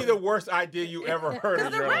 business. it'd be the worst idea you ever heard Because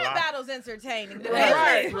in the your rap life. battle's entertaining. The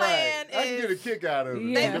Right, business plan I can get a is kick out of it.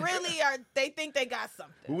 Yeah. they really are. They think they got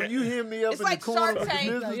something. But when you hear me up It's in like the corner Shark with the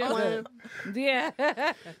Tank. business Yeah. plan,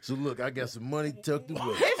 Yeah. so look, I got some money tucked away.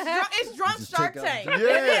 It's drunk Just Shark take out- Tank.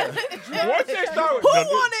 Yeah. Once they start with Who no,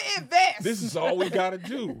 want to invest? this is all we gotta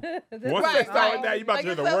do. Once they Right, start with right. that, you about Like to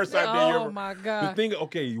hear the it's worst so idea you Oh ever. my The God. thing,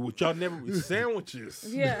 okay, what y'all never sandwiches.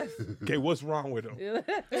 Yes. Okay, what's wrong with them?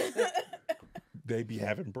 They be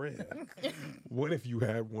having bread. What if you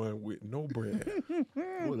had one with no bread?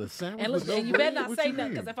 With a sandwich And with look, no and you bread? better not What say you nothing,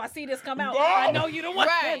 mean? because if I see this come out, Oh! I know you the one.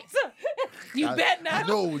 Right. You bet not. I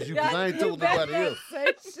know it was you because I ain't told nobody else.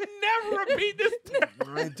 Never repeat this.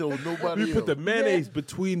 I ain't told nobody We else. put the mayonnaise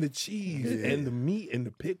between the cheese and the meat and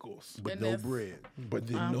the pickles. But no bread. But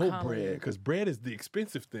then I'm no calling bread, it. because bread is the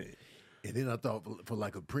expensive thing. And then I thought for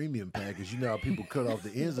like a premium package, you know how people cut off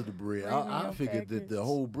the ends of the bread. I figured that the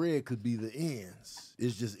whole bread could be the ends.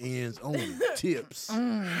 It's just ends only, tips. It's the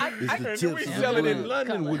And then tips. we of the sell it in bread.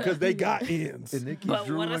 London because they got ends. And they keep But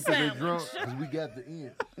drooling what a because they sandwich. drunk because we got the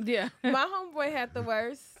end. Yeah. My homeboy had the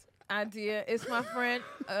worst idea. It's my friend,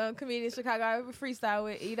 comedian in Chicago. I ever freestyle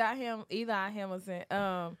with Eli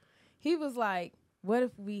Hamilton. He was like, "What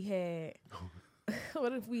if we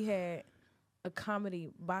had a comedy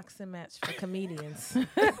boxing match for comedians?"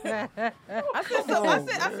 I said,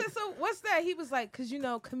 so what's that? He was like, "Cause you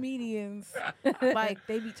know comedians, like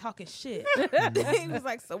they be talking shit." He was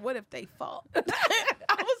like, "So what if they fought?"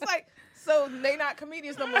 I was like, "So they not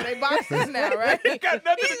comedians no more. They boxers now, right?" It got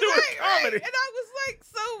nothing to He's do with like, right. comedy. And I was like,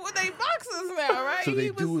 "So they boxers now, right?" So they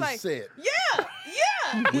he was do a like, set. Yeah.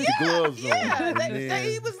 With the gloves on. Yeah, And he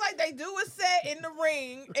then- was like, they do a set. in the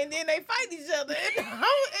ring, and then they fight each other. And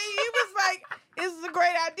he was like, "This is a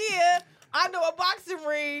great idea. I know a boxing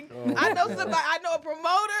ring. I know somebody. I know a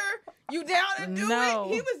promoter. You down to do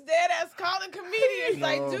it?" He was dead ass calling comedians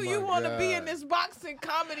like, "Do you want to be in this boxing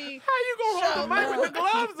comedy? How you gonna hold the mic with the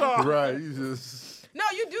gloves on?" Right, you just. No,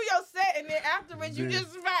 you do your set, and then afterwards you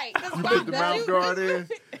just fight. You put the mouth guard in.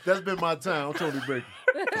 That's been my time. I'm Tony Baker.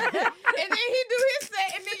 And then he do his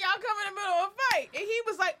set, and then y'all come in the middle of a fight. And he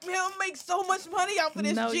was like, "Man, I'll make so much money off of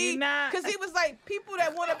this, G." Because he was like, people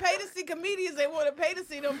that want to pay to see comedians, they want to pay to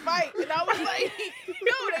see them fight. And I was like,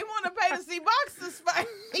 no, they want to pay to see boxers fight.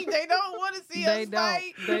 They don't want to see us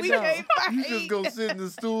fight. We can't fight. You just go sit in the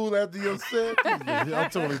stool after your set. I'm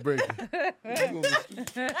Tony Baker.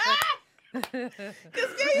 Because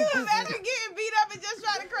can you imagine getting beat up and just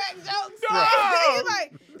trying to crack jokes? No! He's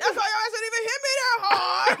like, that's why y'all shouldn't even hit me that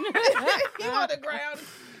hard. He on the ground.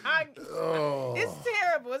 It's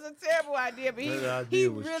terrible. It's a terrible idea, but he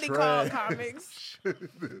really called comics. The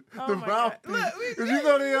mouthpiece. Because you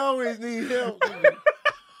know they always need help.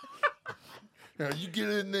 Now, you get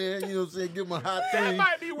in there, you know what I'm saying, give them a hot thing.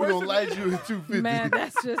 We're going to light you at 250. Man,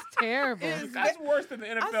 that's just terrible. That's worse than the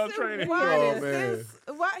NFL training.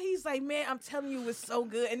 Why he's like, man, I'm telling you, it's so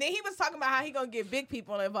good. And then he was talking about how he going to get big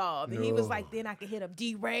people involved. And he was like, then I can hit up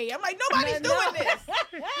D-Ray. I'm like, nobody's doing this.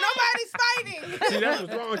 Nobody's fighting. See, that's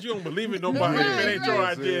what's wrong with you. Don't believe in nobody. If it ain't your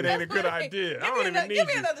idea, it ain't a good idea. I don't even need Give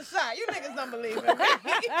me another shot. You niggas don't believe it. And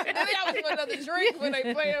then I was for another drink when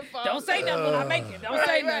they playing for. Don't say nothing when I make it. Don't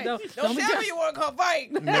say nothing. Don't tell me you want to come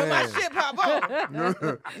fight. When my shit pop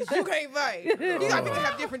on. You can't fight. You got to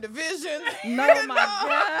have different divisions. No, my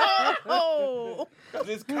God. Oh.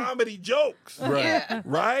 It's comedy jokes. Right. Yeah.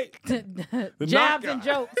 Right? Jabs and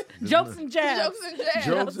jokes. Jokes and jabs. Jokes and jabs.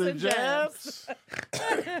 Jokes and jabs.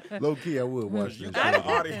 Low key, I would watch this.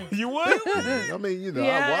 You would? I mean, you know,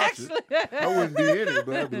 I watch it. I wouldn't be in it,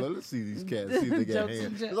 but I'd be like, let's see these cats, see if they got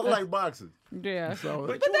hands. Because I like boxing. Yeah. So,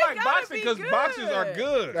 But you like boxing because boxers are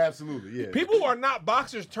good. absolutely, yeah. People who are not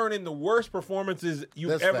boxers turn in the worst performances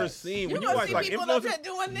you've That's ever facts. seen. You When you want watch to see like people up influencers, here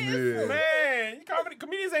doing this? Yeah. man,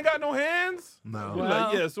 comedians ain't got no hands. No. We're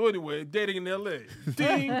like, yeah, so anyway, dating in L.A.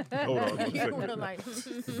 Ding. Hold on. one You second. were like,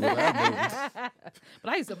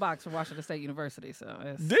 But I used to box for Washington State University, so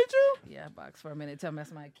it's, Did you? yeah, I boxed for a minute till I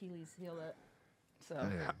messed my Achilles heel up. So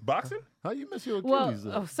Boxing? How you mess your well, Achilles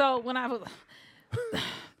up? so when I was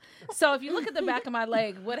so if you look at the back of my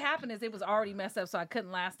leg, what happened is it was already messed up, so I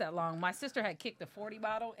couldn't last that long. My sister had kicked a 40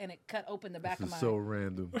 bottle and it cut open the back This of my is so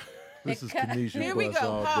random. This is cut- Kanisha Here we Bus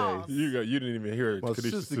go, all pause. day. You didn't even hear My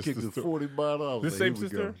Kanisha's sister kicked a sister. 40 bottle. I was This like, same here we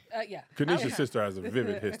sister? go. yeah. Kanisha's sister has a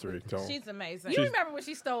vivid history, Tone. she's amazing. You remember when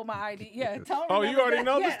she stole my ID? Yeah, Tony. Oh, you already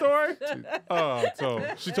know the Yes. story? Oh, so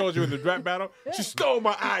she told you in the rap battle? She stole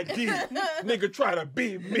my ID. Nigga try to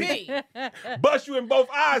beat me. Bust you in both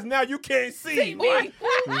eyes, now you can't see me.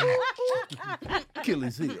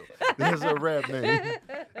 Achilles heel. That's her rap name.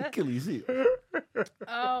 Achilles heel.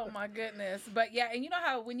 Oh my goodness. But yeah, and you know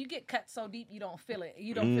how when you get cut so deep you don't feel it.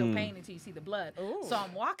 You don't feel pain until you see the blood. Ooh. So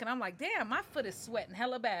I'm walking, I'm like, damn, my foot is sweating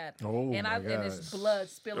hella bad. Oh, and my and it's gosh. blood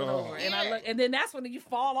spilling Oh. over. And I look, and then that's when you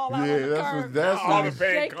fall all out Yeah, on the that's curb. what that's All when the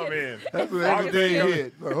pain Shake come it. in. that's when All the everything pain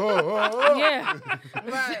hit. Like, oh. Yeah.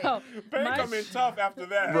 Right. So, Pain my come in tough after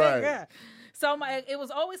that. Right. Yeah. So it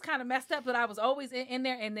was always kind of messed up, but I was always in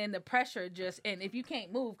there, and then the pressure and if you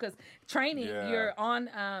can't move, because training, Yeah. you're on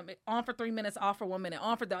for 3 minutes, off for 1 minute,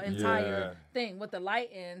 on for the entire thing with the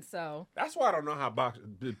light in. So That's why I don't know how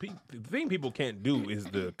boxing. The thing people can't do is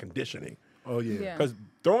the conditioning. Oh, yeah. Yeah. Because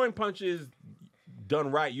throwing punches done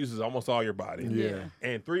right uses almost all your body. Yeah.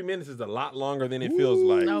 And 3 minutes is a lot longer than it feels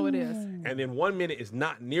like. no, it is. And then 1 minute is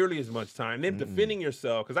not nearly as much time. Then defending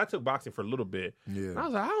yourself, because I took boxing for a little bit. Yeah. And I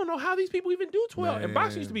was like, I don't know how these people even do 12. And Man.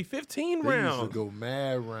 boxing used to be 15 They rounds. used to go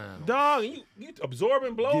mad rounds. Dog, you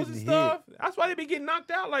absorbing blows and Getting stuff. That's why they be getting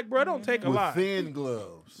knocked out. Like, bro, don't take a With lot. thin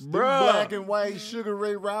gloves. Them Bruh. black and white Sugar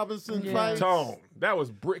Ray Robinson Yeah. fights. Tone. That was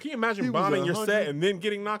Can you imagine He was bombing your 100 set and then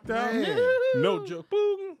getting knocked out? Man. No joke.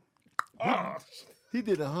 Boom. Oh, He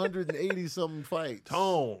did 180 something fights.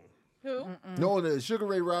 Tone. Who? No, the Sugar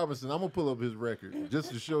Ray Robinson. I'm gonna pull up his record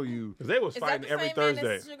just to show you. Because they was Is that fighting the every same man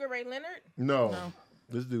Thursday. as Sugar Ray Leonard? No,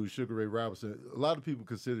 this dude Sugar Ray Robinson. A lot of people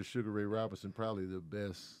consider Sugar Ray Robinson probably the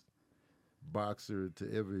best boxer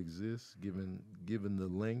to ever exist, given the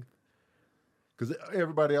length. Because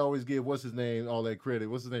everybody always give what's his name all that credit.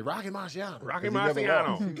 What's his name? Rocky Marciano. Rocky 'Cause he never Marciano.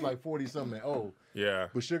 lost. He was like 40 something. Oh, Yeah.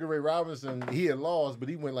 but Sugar Ray Robinson, he had lost, but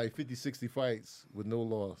he went like 50, 60 fights with no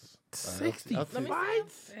loss. 60 I'll tell you-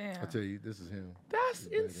 fights? I'll tell you, this is him. That's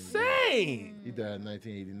insane. He died in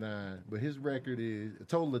 1989, but his record is a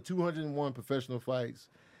total of 201 professional fights,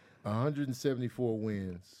 174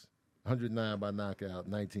 wins, 109 by knockout,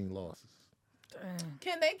 19 losses.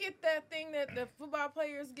 Can they get that thing that the football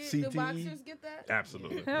players get? CTE? The boxers get that?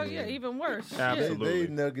 Absolutely. Hell yeah, even worse. Absolutely.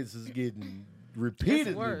 They Nuggets is getting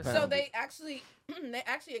repeatedly worse. So pounded. they actually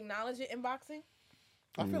acknowledge it in boxing?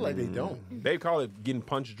 I feel like they don't. They call it getting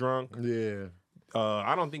punch drunk. Yeah.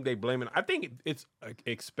 I don't think they blame it. I think it's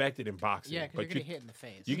expected in boxing. Yeah, because but you're getting hit in the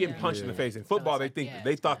face. you're getting punched in the face. In football, it's they like, think yeah,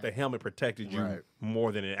 they it's thought bad. the helmet protected you Right.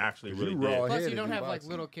 more than it actually really you did. raw Plus, headed you don't in have like boxing.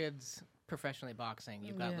 little kids professionally boxing.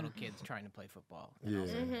 You've got Yeah. little kids trying to play football. Yeah.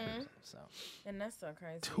 So And that's so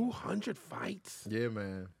crazy. 200 fights. Yeah,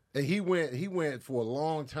 man. And he went for a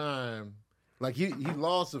long time. Like he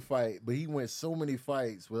lost a fight, but he went so many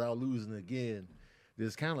fights without losing again.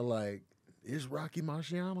 It's kind of like, is Rocky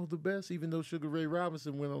Marciano the best? Even though Sugar Ray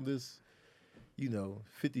Robinson went on this,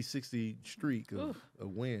 50-60 streak of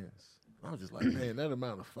wins. I was just like, man, that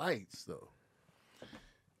amount of fights though.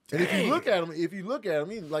 And if you look at him,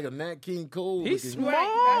 he's like a Nat King Cole. He's looking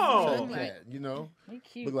small. cat, He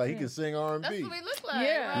cute. Look like he can sing R&B. That's what he look like.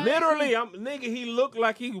 Yeah. Right? Literally, he looked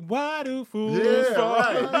like why do fools Yeah, fall?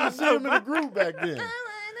 right. You see him in the group back then.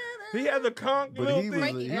 He had the conch But little he was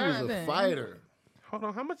thing. a fighter. Hold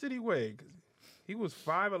on, how much did he weigh? 'Cause he was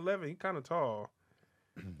 5'11". He kind of tall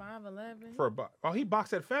 5'11". for a box. Oh, he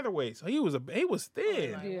boxed at featherweight, so he was thin.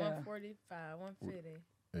 Like Yeah. 145, 150.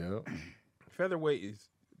 Yeah. Featherweight is.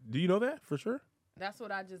 Do you know that for sure? That's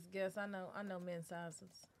what I just guess. I know men's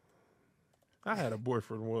sizes. I had a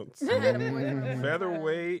boyfriend once. I had a boyfriend.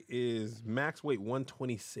 Featherweight is max weight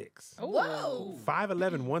 126. Whoa.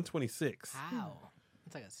 5'11", 126. how?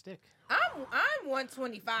 It's like a stick. I'm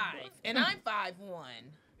 125 and I'm 5'1".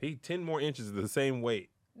 He 10 more inches of the same weight.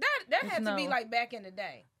 That had to be No. like back in the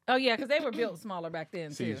day. Oh yeah, because they were built smaller back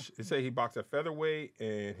then See, too. it say he boxed at featherweight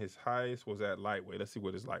and his highest was at lightweight. Let's see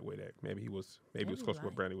what his lightweight at. Maybe it was close to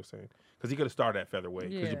what Brandy was saying. Because he could have started at featherweight.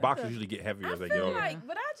 Because Yeah. boxers usually get heavier I as they feel get older. like,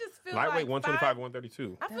 but I just feel Lightweight like 125,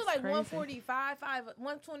 132. I feel That's like crazy. 145,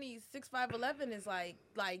 126, 5'11" is like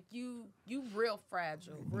you real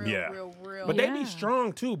fragile, real, Yeah. real. But they be Yeah.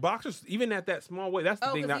 strong too. Boxers, even at that small weight, that's the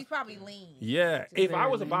Oh, thing. because That, he's probably lean. yeah. If I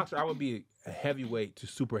was a Very boxer, I would be a heavyweight to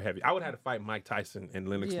super heavy. I would have to fight Mike Tyson and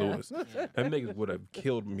Lennox Yeah. Lewis. Them niggas would have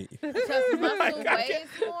killed me. Because muscle weighs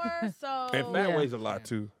more, so And fat Yeah. weighs a lot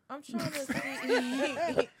too. I'm trying to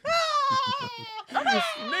see.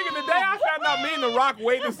 Nigga, the day I found out me and The Rock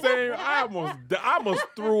weighed the same, I almost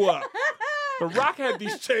threw up. The Rock had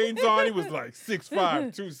these chains on. He was like 6'5",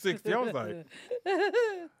 260. I was like,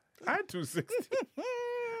 I had 260.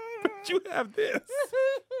 But you have this.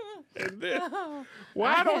 And this.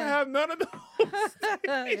 Well, I don't have none of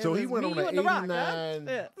those. So he It was went on me, you, an and The Rock, huh?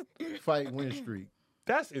 89 fight win streak.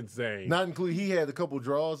 That's insane. Not include he had a couple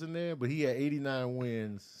draws in there, but he had 89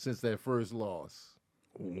 wins since that first loss.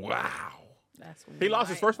 Wow. That's He lost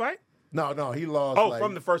his first fight? No, he lost. Oh,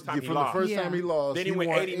 from the first time he from lost. the first Yeah. time he lost. Then he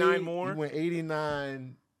went 89 eight- more? He went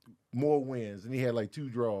 89 more wins, and he had like 2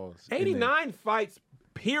 draws. in there. 89 fights,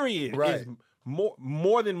 period, Right. is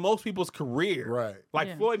more than most people's career. Right. Like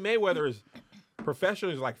Yeah. Floyd Mayweather is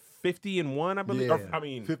professional is like 50-1, I believe. Yeah. Or, I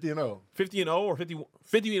mean 50-0. 50-0 or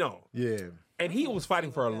 50-0. Yeah. And he was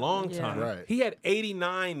fighting for a long Yeah. time. Right. He had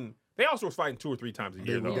 89. They also was fighting 2 or 3 times a They,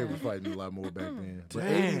 year, though. they were fighting a lot more back then. But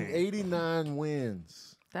Dang. 89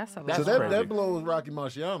 wins. That's a lot. That's so crazy. that blows Rocky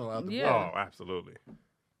Marciano out the Yeah. water. Oh, absolutely.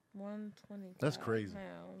 120. That's crazy.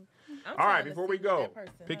 All right, before we go,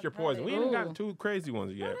 pick your poison. We ain't Ooh. got 2 crazy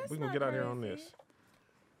ones yet. that's We're going to not get out here on crazy. this.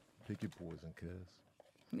 Pick your poison, cuz.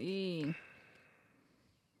 Yeah.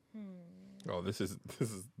 Oh, this is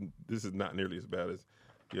not nearly as bad as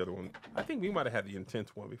the other one. I think we might have had the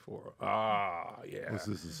intense one before. Ah, yeah. What's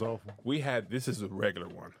this, a soft one? This is a regular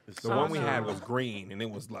one. The Oh, one we had no. was green, and it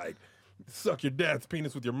was like, suck your dad's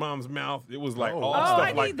penis with your mom's mouth. It was like Oh. all Oh, stuff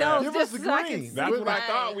I like need that. those. Give us just the so I can green. see. That's what I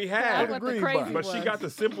thought we I had. want the green crazy box. But she ones. got the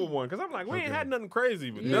simple one, because I'm like, we ain't Okay. had nothing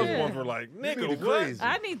crazy. But Yeah. those ones were like, need nigga, the what? crazy.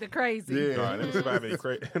 I need the crazy. Yeah. All right, let me see if I have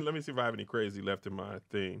any let me see if I have any crazy left in my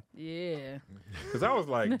thing. Yeah. Because I was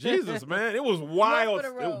like, Jesus, man, it was wild. for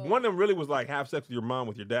the road. One of them really was like have sex with your mom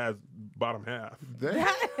with your dad's bottom half.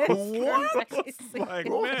 What? It's like,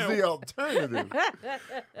 What was man, the alternative?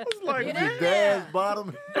 it's like, Your man, dad's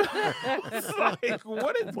bottom. it's like,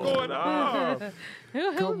 what is going on?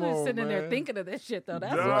 Who's Come on, sitting there man. thinking of this shit though?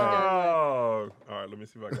 That's Dog. what All right, let me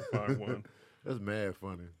see if I can find one. That's mad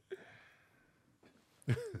funny.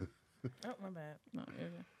 Oh, my bad. no,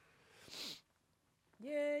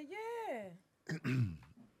 Yeah, yeah.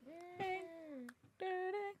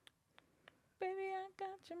 Baby, I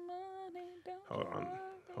got your money. Don't Hold on. worry.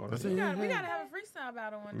 Hold That's on. it. We gotta have a freestyle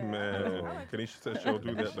rap battle one day. Man, Kanisha said she'll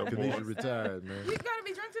do that. No Kanisha more. retired, man. You gotta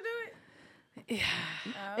be drunk to do it. Yeah.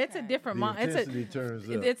 Oh, It's a okay. different The it's intensity turns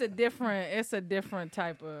up. it's a different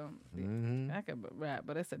type of I could rap,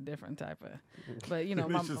 but it's a different type of but you know,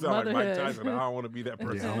 my Kanisha sound like Mike Tyson. I motherhood don't want to be that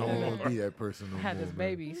person. Yeah, I no don't more. want to be that person no had more. this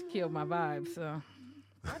man. baby killed my vibe, so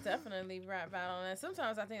I definitely rap battle on that.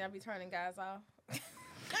 Sometimes I think I be turning guys off.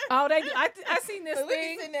 oh they I seen this We be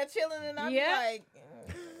thing. sitting there chilling and I be Yeah. like,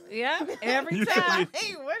 Yeah, every You time.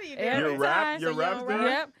 hey, what are you doing? Every Your rap- time. your So you rap's don't done?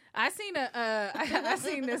 rap? Yep. I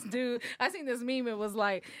seen this dude. I seen this meme. It was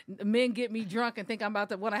like, men get me drunk and think I'm about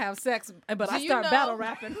to want to have sex, but Do I you start know- battle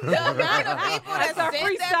rapping. The amount of people that start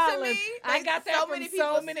sent that to freestyling. me, I got that so from many so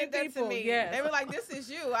people many sent that people, to me. yes. They were like, "This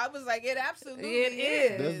is you." I was like, "It absolutely It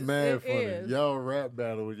is. That's mad It funny. is. Y'all rap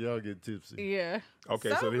battle when y'all get tipsy. Yeah. Okay,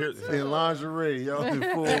 so Some here's too. In lingerie, y'all in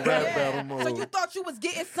full rap battle mode. So you thought you was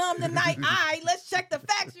getting some tonight? All right, let's check the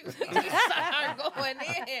facts. You start going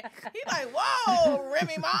in. He like, "Whoa,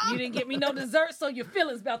 Remy Ma, You didn't get me no dessert, so your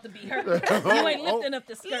feelings about to be hurt. You ain't lifting up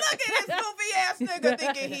the skirt. look at this goofy ass nigga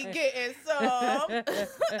thinking he getting some."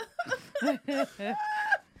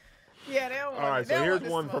 Yeah, they don't want all right. it. They So don't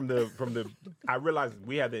here's want one this from the. I realized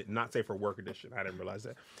we had the not safe for work edition. I didn't realize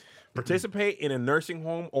that. Participate in a nursing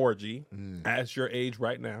home orgy at your age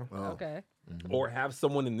right now, Okay. or have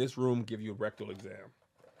someone in this room give you a rectal exam.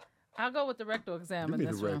 I'll go with the rectal exam Give in me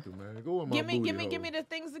the this room. rectal, man. Go in my Give me booty hole. the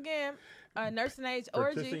things again. Nursing age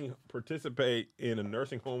orgy. Participate in a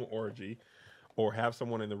nursing home orgy, or have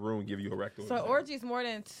someone in the room give you a rectal So exam. orgy's more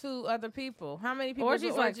than 2 other people. How many people?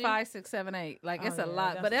 Orgy's do like orgy? 5, 6, 7, 8. Like it's Oh, a yeah,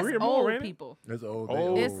 lot, that's but that's 3 or more, old ain't it? people. That's old.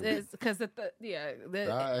 Oh. It's because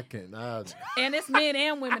I can't. and it's men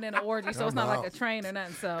and women in the orgy, so it's not I'm like out. a train or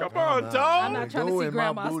nothing. So Come on, I'm dog. not trying to Go see in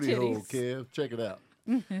grandma's my booty hole, titties. Kev. Check it out.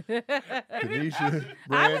 Kanisha,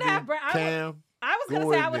 I would Brandy, have Cam. I was gonna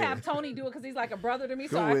Go say in I would there. have Tony do it because he's like a brother to me,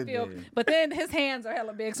 so Go I in feel. there. But then his hands are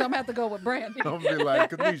hella big, so I'm gonna have to go with Brandy. I'm gonna be like,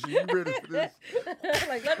 Kanisha, you ready for this?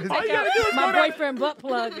 Like let me All take you gotta out do is my go down- boyfriend butt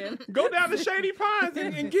plug and. Go down to Shady Pines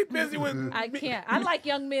and get busy with. I can't. I like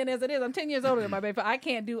young men as it is. I'm 10 years older than my baby. I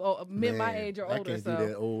can't do men my Man, age or I older. can't So do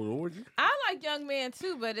that old orgy. I like young men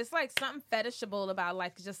too, but it's like something fetishable about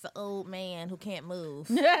like just an old man who can't move.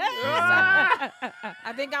 I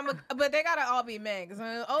think but they gotta all be men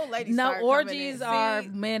because old ladies. no, start coming orgies in. are See?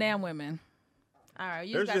 men and women. All right,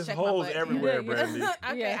 you There's gotta just check holes my butt. everywhere, Yeah, Brandy.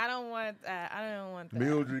 Okay, Yeah. I don't want that. I don't want that.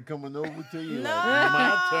 Mildred coming over to you. No. Like,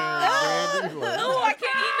 my turn, Brandy. Like, Oh, I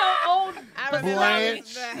can't eat no old. I remember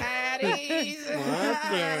Blanche. the Hatties. my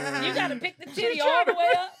turn. You gotta pick the titty all the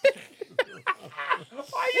way up.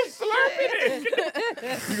 Why you slurping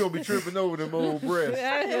it? You gonna be tripping over them old breasts.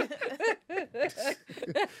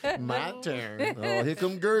 My turn. Oh, here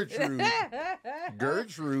come Gertrude.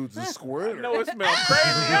 Gertrude's a squirt. I know it smells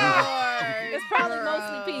crazy. It's probably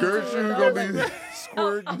mostly pee. Gertrude gonna be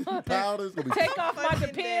squirting powder. It's gonna be, Take off my Fucking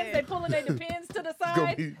depends. dead. They pulling their depends to the gonna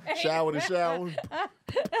side. be shower to shower.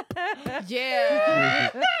 Yeah,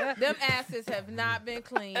 them asses have not been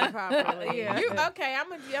cleaned properly. Yeah. You okay? I'm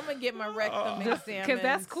gonna get my rectum examined Because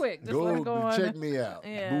that's quick. Just let it go on. check me out.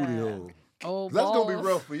 Yeah. Booty hole. Oh, That's gonna be balls.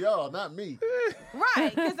 rough for y'all, not me. Right,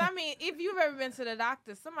 because I mean, if you've ever been to the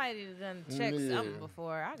doctor, somebody done checked Yeah. something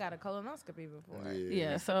before. I got a colonoscopy before.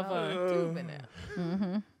 Yeah, so far. Tube in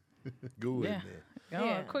there. Go in Yeah. there. Oh,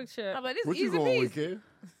 Yeah. quick shit. I'm like, this What easy you going with, peasy.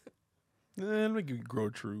 Kev? Let me give you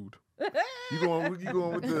Gertrude. You going with the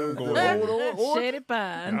going old orgy? Shady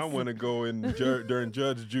Pines. I want to go in during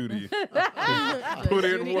Judge Judy. Put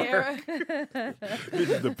in Judy work. era. This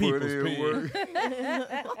is the Put people's in pig. work.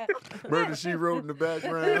 Murder She Wrote in the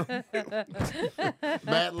background.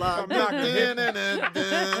 Matlock.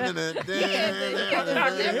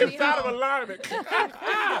 It's out of alignment.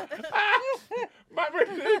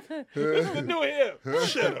 This is the new hip.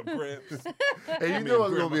 Shut up, Gramps. Hey, you know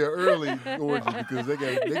it's gonna be an early orgy because they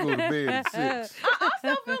go to bed at 6. I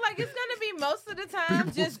also feel like it's gonna be most of the time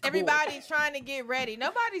People's just court. everybody trying to get ready.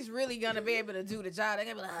 Nobody's really gonna be able to do the job. They're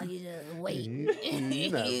gonna be like, oh, you just wait. You're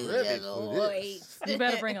not You ready just for wait. this. You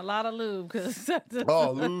better bring a lot of lube because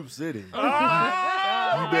Oh, Lube City.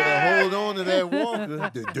 Ah! You better hold on to that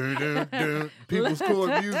walker. Dun, dun, dun. People's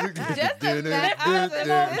court music. Just Dun, dun, imagine, dun,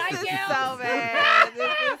 dun. this is so bad.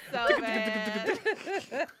 This is so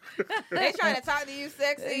bad. They trying to talk to you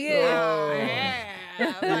sexy. Yeah. Oh. Yeah.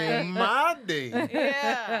 have. In my day.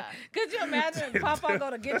 Yeah. Could you imagine Papa go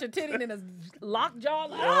to get your titty and his lockjaw?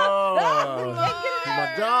 My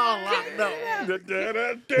jaw locked up.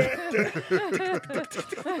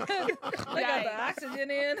 They got the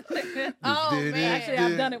oxygen in. Oh, man. Actually,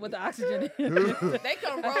 I've done it with the oxygen in. They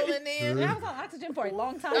come rolling in. I was on oxygen for a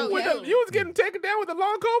long time. Oh, yeah. You was getting taken down with the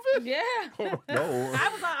long COVID? Yeah. No. I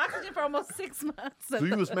was on oxygen for almost 6 months. So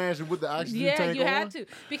you was smashing with the oxygen Yeah, tank you on? had to.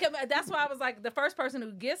 Because that's why I was like, the first person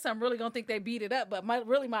who gets some really gonna think they beat it up, but my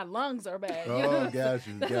lungs are bad. You know? Got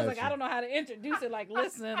you. I was like, I don't know how to introduce it. Like,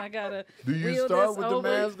 listen, I gotta. Do you reel start this with over.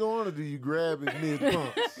 the mask on, or do you grab it mid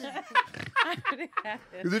pumps?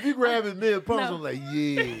 Because if you grab it mid pumps, No. I'm like,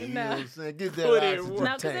 yeah, you know what I'm saying? Get that Put it oxygen No,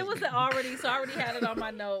 because tank. it was already, so I already had it on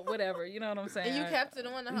my note, whatever. You know what I'm saying? And you kept it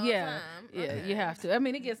on the whole yeah, time. yeah, Okay. you have to. I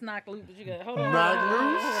mean, it gets knocked loose, but you got hold on. Knocked hold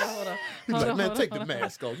on, loose? Hold on. He's Hold like, on, man, hold take on, the hold on.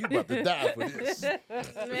 mask off. You about to die for this.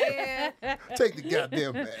 Man, Take the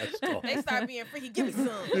goddamn mask off. they start being freaky. Give me some.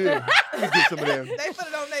 Yeah, let me get some of that. They put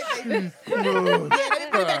it on their face. Oh, Yeah, they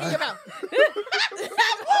put it back in your mouth.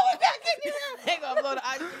 Blow it back in your mouth. They gonna blow the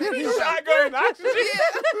oxygen in your mouth. Shotgun oxygen?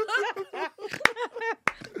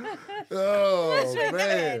 oh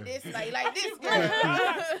man. This like this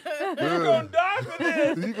guy. You're going to die for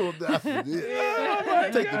this. You gonna die for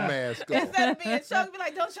this. Take the mask off. Instead of being choked, be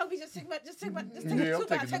like, don't choke me, just take Yeah, I'm the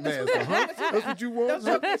tooth out. taking Take the the mask tooth off. out. Huh? That's what you want? Don't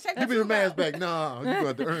choke me, take the Give me the tooth mask out. back. Nah, you gonna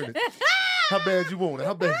have to earn it. How bad you want it?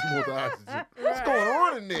 How bad you want the oxygen? What's going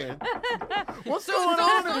on in there? What's going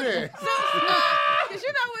on in there? Because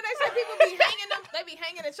you know when they say people be hanging them, they be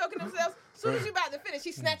hanging and choking themselves. As soon as you about to finish,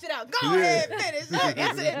 she snatch it out. Go ahead, finish. Look,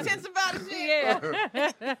 that's an intense about of shit.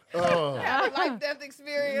 Yeah. Oh Have a life-death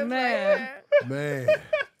experience. Man. man.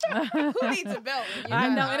 Who needs a belt? When you I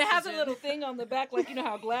got know, and it has a oxygen? little thing on the back, like you know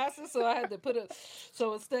how glasses. So I had to put it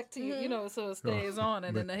so it stuck to you, you know, so it stays on,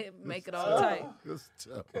 and then the hip make it all tight. That's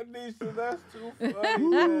tough. Kanisha, that's too funny,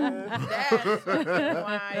 man. That's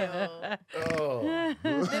wild. Oh.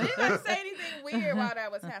 Did anybody say anything weird while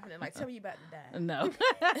that was happening? Like, tell me you about to die. No.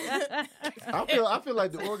 I feel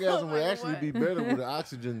like the orgasm would Like actually what? be better with the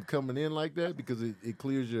oxygen coming in like that because it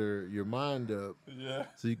clears your mind up, Yeah.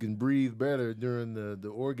 so you can breathe better during the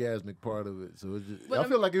orgasmic part of it. So it's just, But I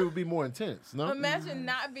feel like it would be more intense. No, Imagine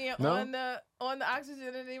not being No? on the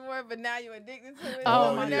oxygen anymore, but now you're addicted to it. Oh,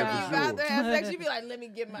 So my whenever God. you about to have sex, you be like, let me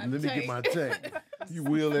get my let me tank. get my tank. You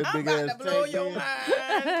wheel that I'm big about ass to blow tank. your in.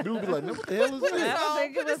 mind. Dude be like, no, what the hell is Put this? this I on,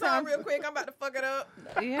 think it put this was on on- real quick. I'm about to fuck it up.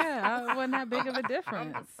 Yeah, it wasn't that big of a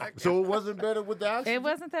difference. So it wasn't better with the oxygen. It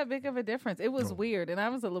wasn't that big of a difference. It was weird, and I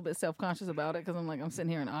was a little bit self-conscious about it because I'm like, I'm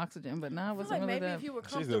sitting here in oxygen, but no, it I feel wasn't like really maybe that. if you were She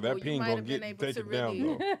said comfortable, that you peen might gonna have been get able take to it down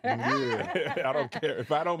really. though. Yeah. I don't care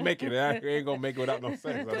if I don't make it. I ain't gonna make it without no sex.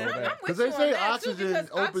 I know that. Because they say oxygen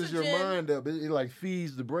opens your mind up. It like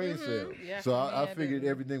feeds the brain cells. Yeah, So for me, I it figured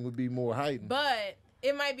didn't. everything would be more heightened. But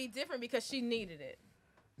it might be different because she needed it.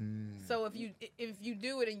 So if you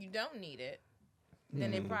do it and you don't need it,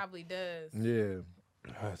 then it probably does. Yeah.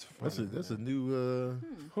 That's funny. That's a new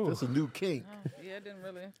that's a new kink. Yeah, it didn't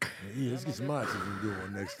really. Yeah, let's get some oxygen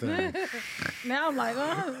going next time. Now I'm like,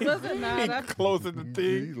 oh, listen, nah, that's Closing the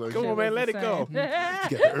thing. He's like, Come on, man, let it go. You got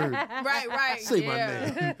the urge. Right. Say my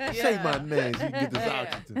yeah. name. Say my name so you can get this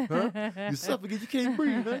oxygen. Huh? You suffocate, you can't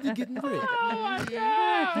breathe, huh? You're getting red. oh my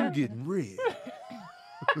god. You're getting red.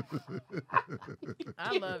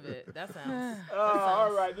 I love it. That sounds.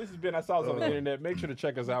 All right, this has been I Saw This on the Internet. Make sure to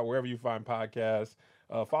check us out wherever you find podcasts.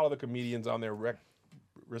 Follow the comedians on their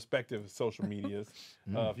respective social medias.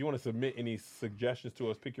 If you want to submit any suggestions to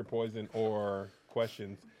us, pick your poison or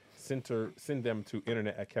questions, send them to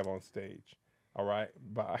internet@KevOnStage. All right,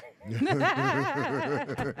 bye.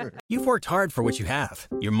 You've worked hard for what you have.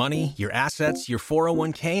 Your money, your assets, your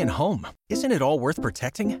 401k, and home. Isn't it all worth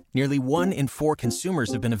protecting? Nearly 1 in 4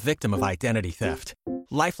 consumers have been a victim of identity theft.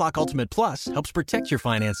 LifeLock Ultimate Plus helps protect your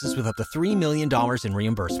finances with up to $3 million in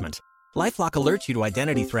reimbursement. LifeLock alerts you to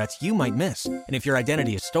identity threats you might miss. And if your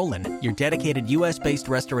identity is stolen, your dedicated U.S.-based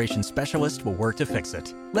restoration specialist will work to fix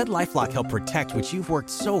it. Let LifeLock help protect what you've worked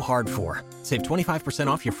so hard for. Save 25%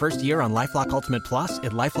 off your first year on LifeLock Ultimate Plus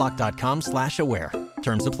at LifeLock.com/aware.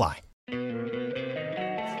 Terms apply.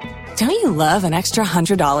 Don't you love an extra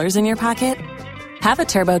 $100 in your pocket? Have a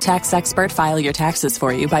TurboTax expert file your taxes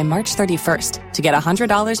for you by March 31st to get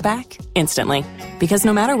 $100 back instantly. Because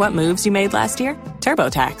no matter what moves you made last year,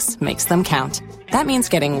 TurboTax makes them count. That means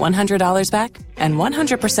getting $100 back and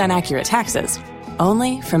 100% accurate taxes,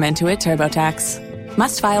 only from Intuit TurboTax.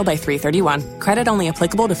 Must file by 3/31. Credit only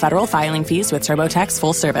applicable to federal filing fees with TurboTax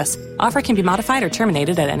full service. Offer can be modified or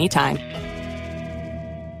terminated at any time.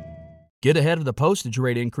 Get ahead of the postage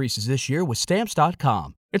rate increases this year with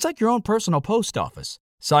Stamps.com. It's like your own personal post office.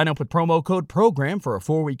 Sign up with promo code PROGRAM for a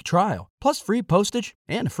 4-week trial, plus free postage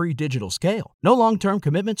and a free digital scale. No long-term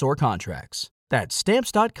commitments or contracts. That's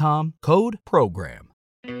Stamps.com, code PROGRAM.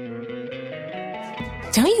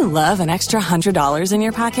 Don't you love an extra $100 in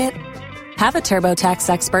your pocket? Have a TurboTax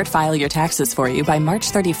expert file your taxes for you by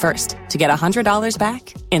March 31st to get $100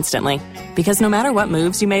 back instantly. Because no matter what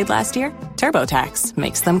moves you made last year, TurboTax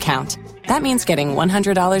makes them count. That means getting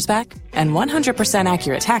 $100 back and 100%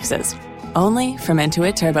 accurate taxes only from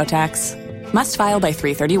Intuit TurboTax. Must file by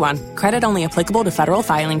 3/31. Credit only applicable to federal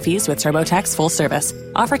filing fees with TurboTax full service.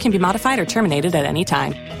 Offer can be modified or terminated at any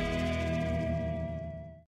time.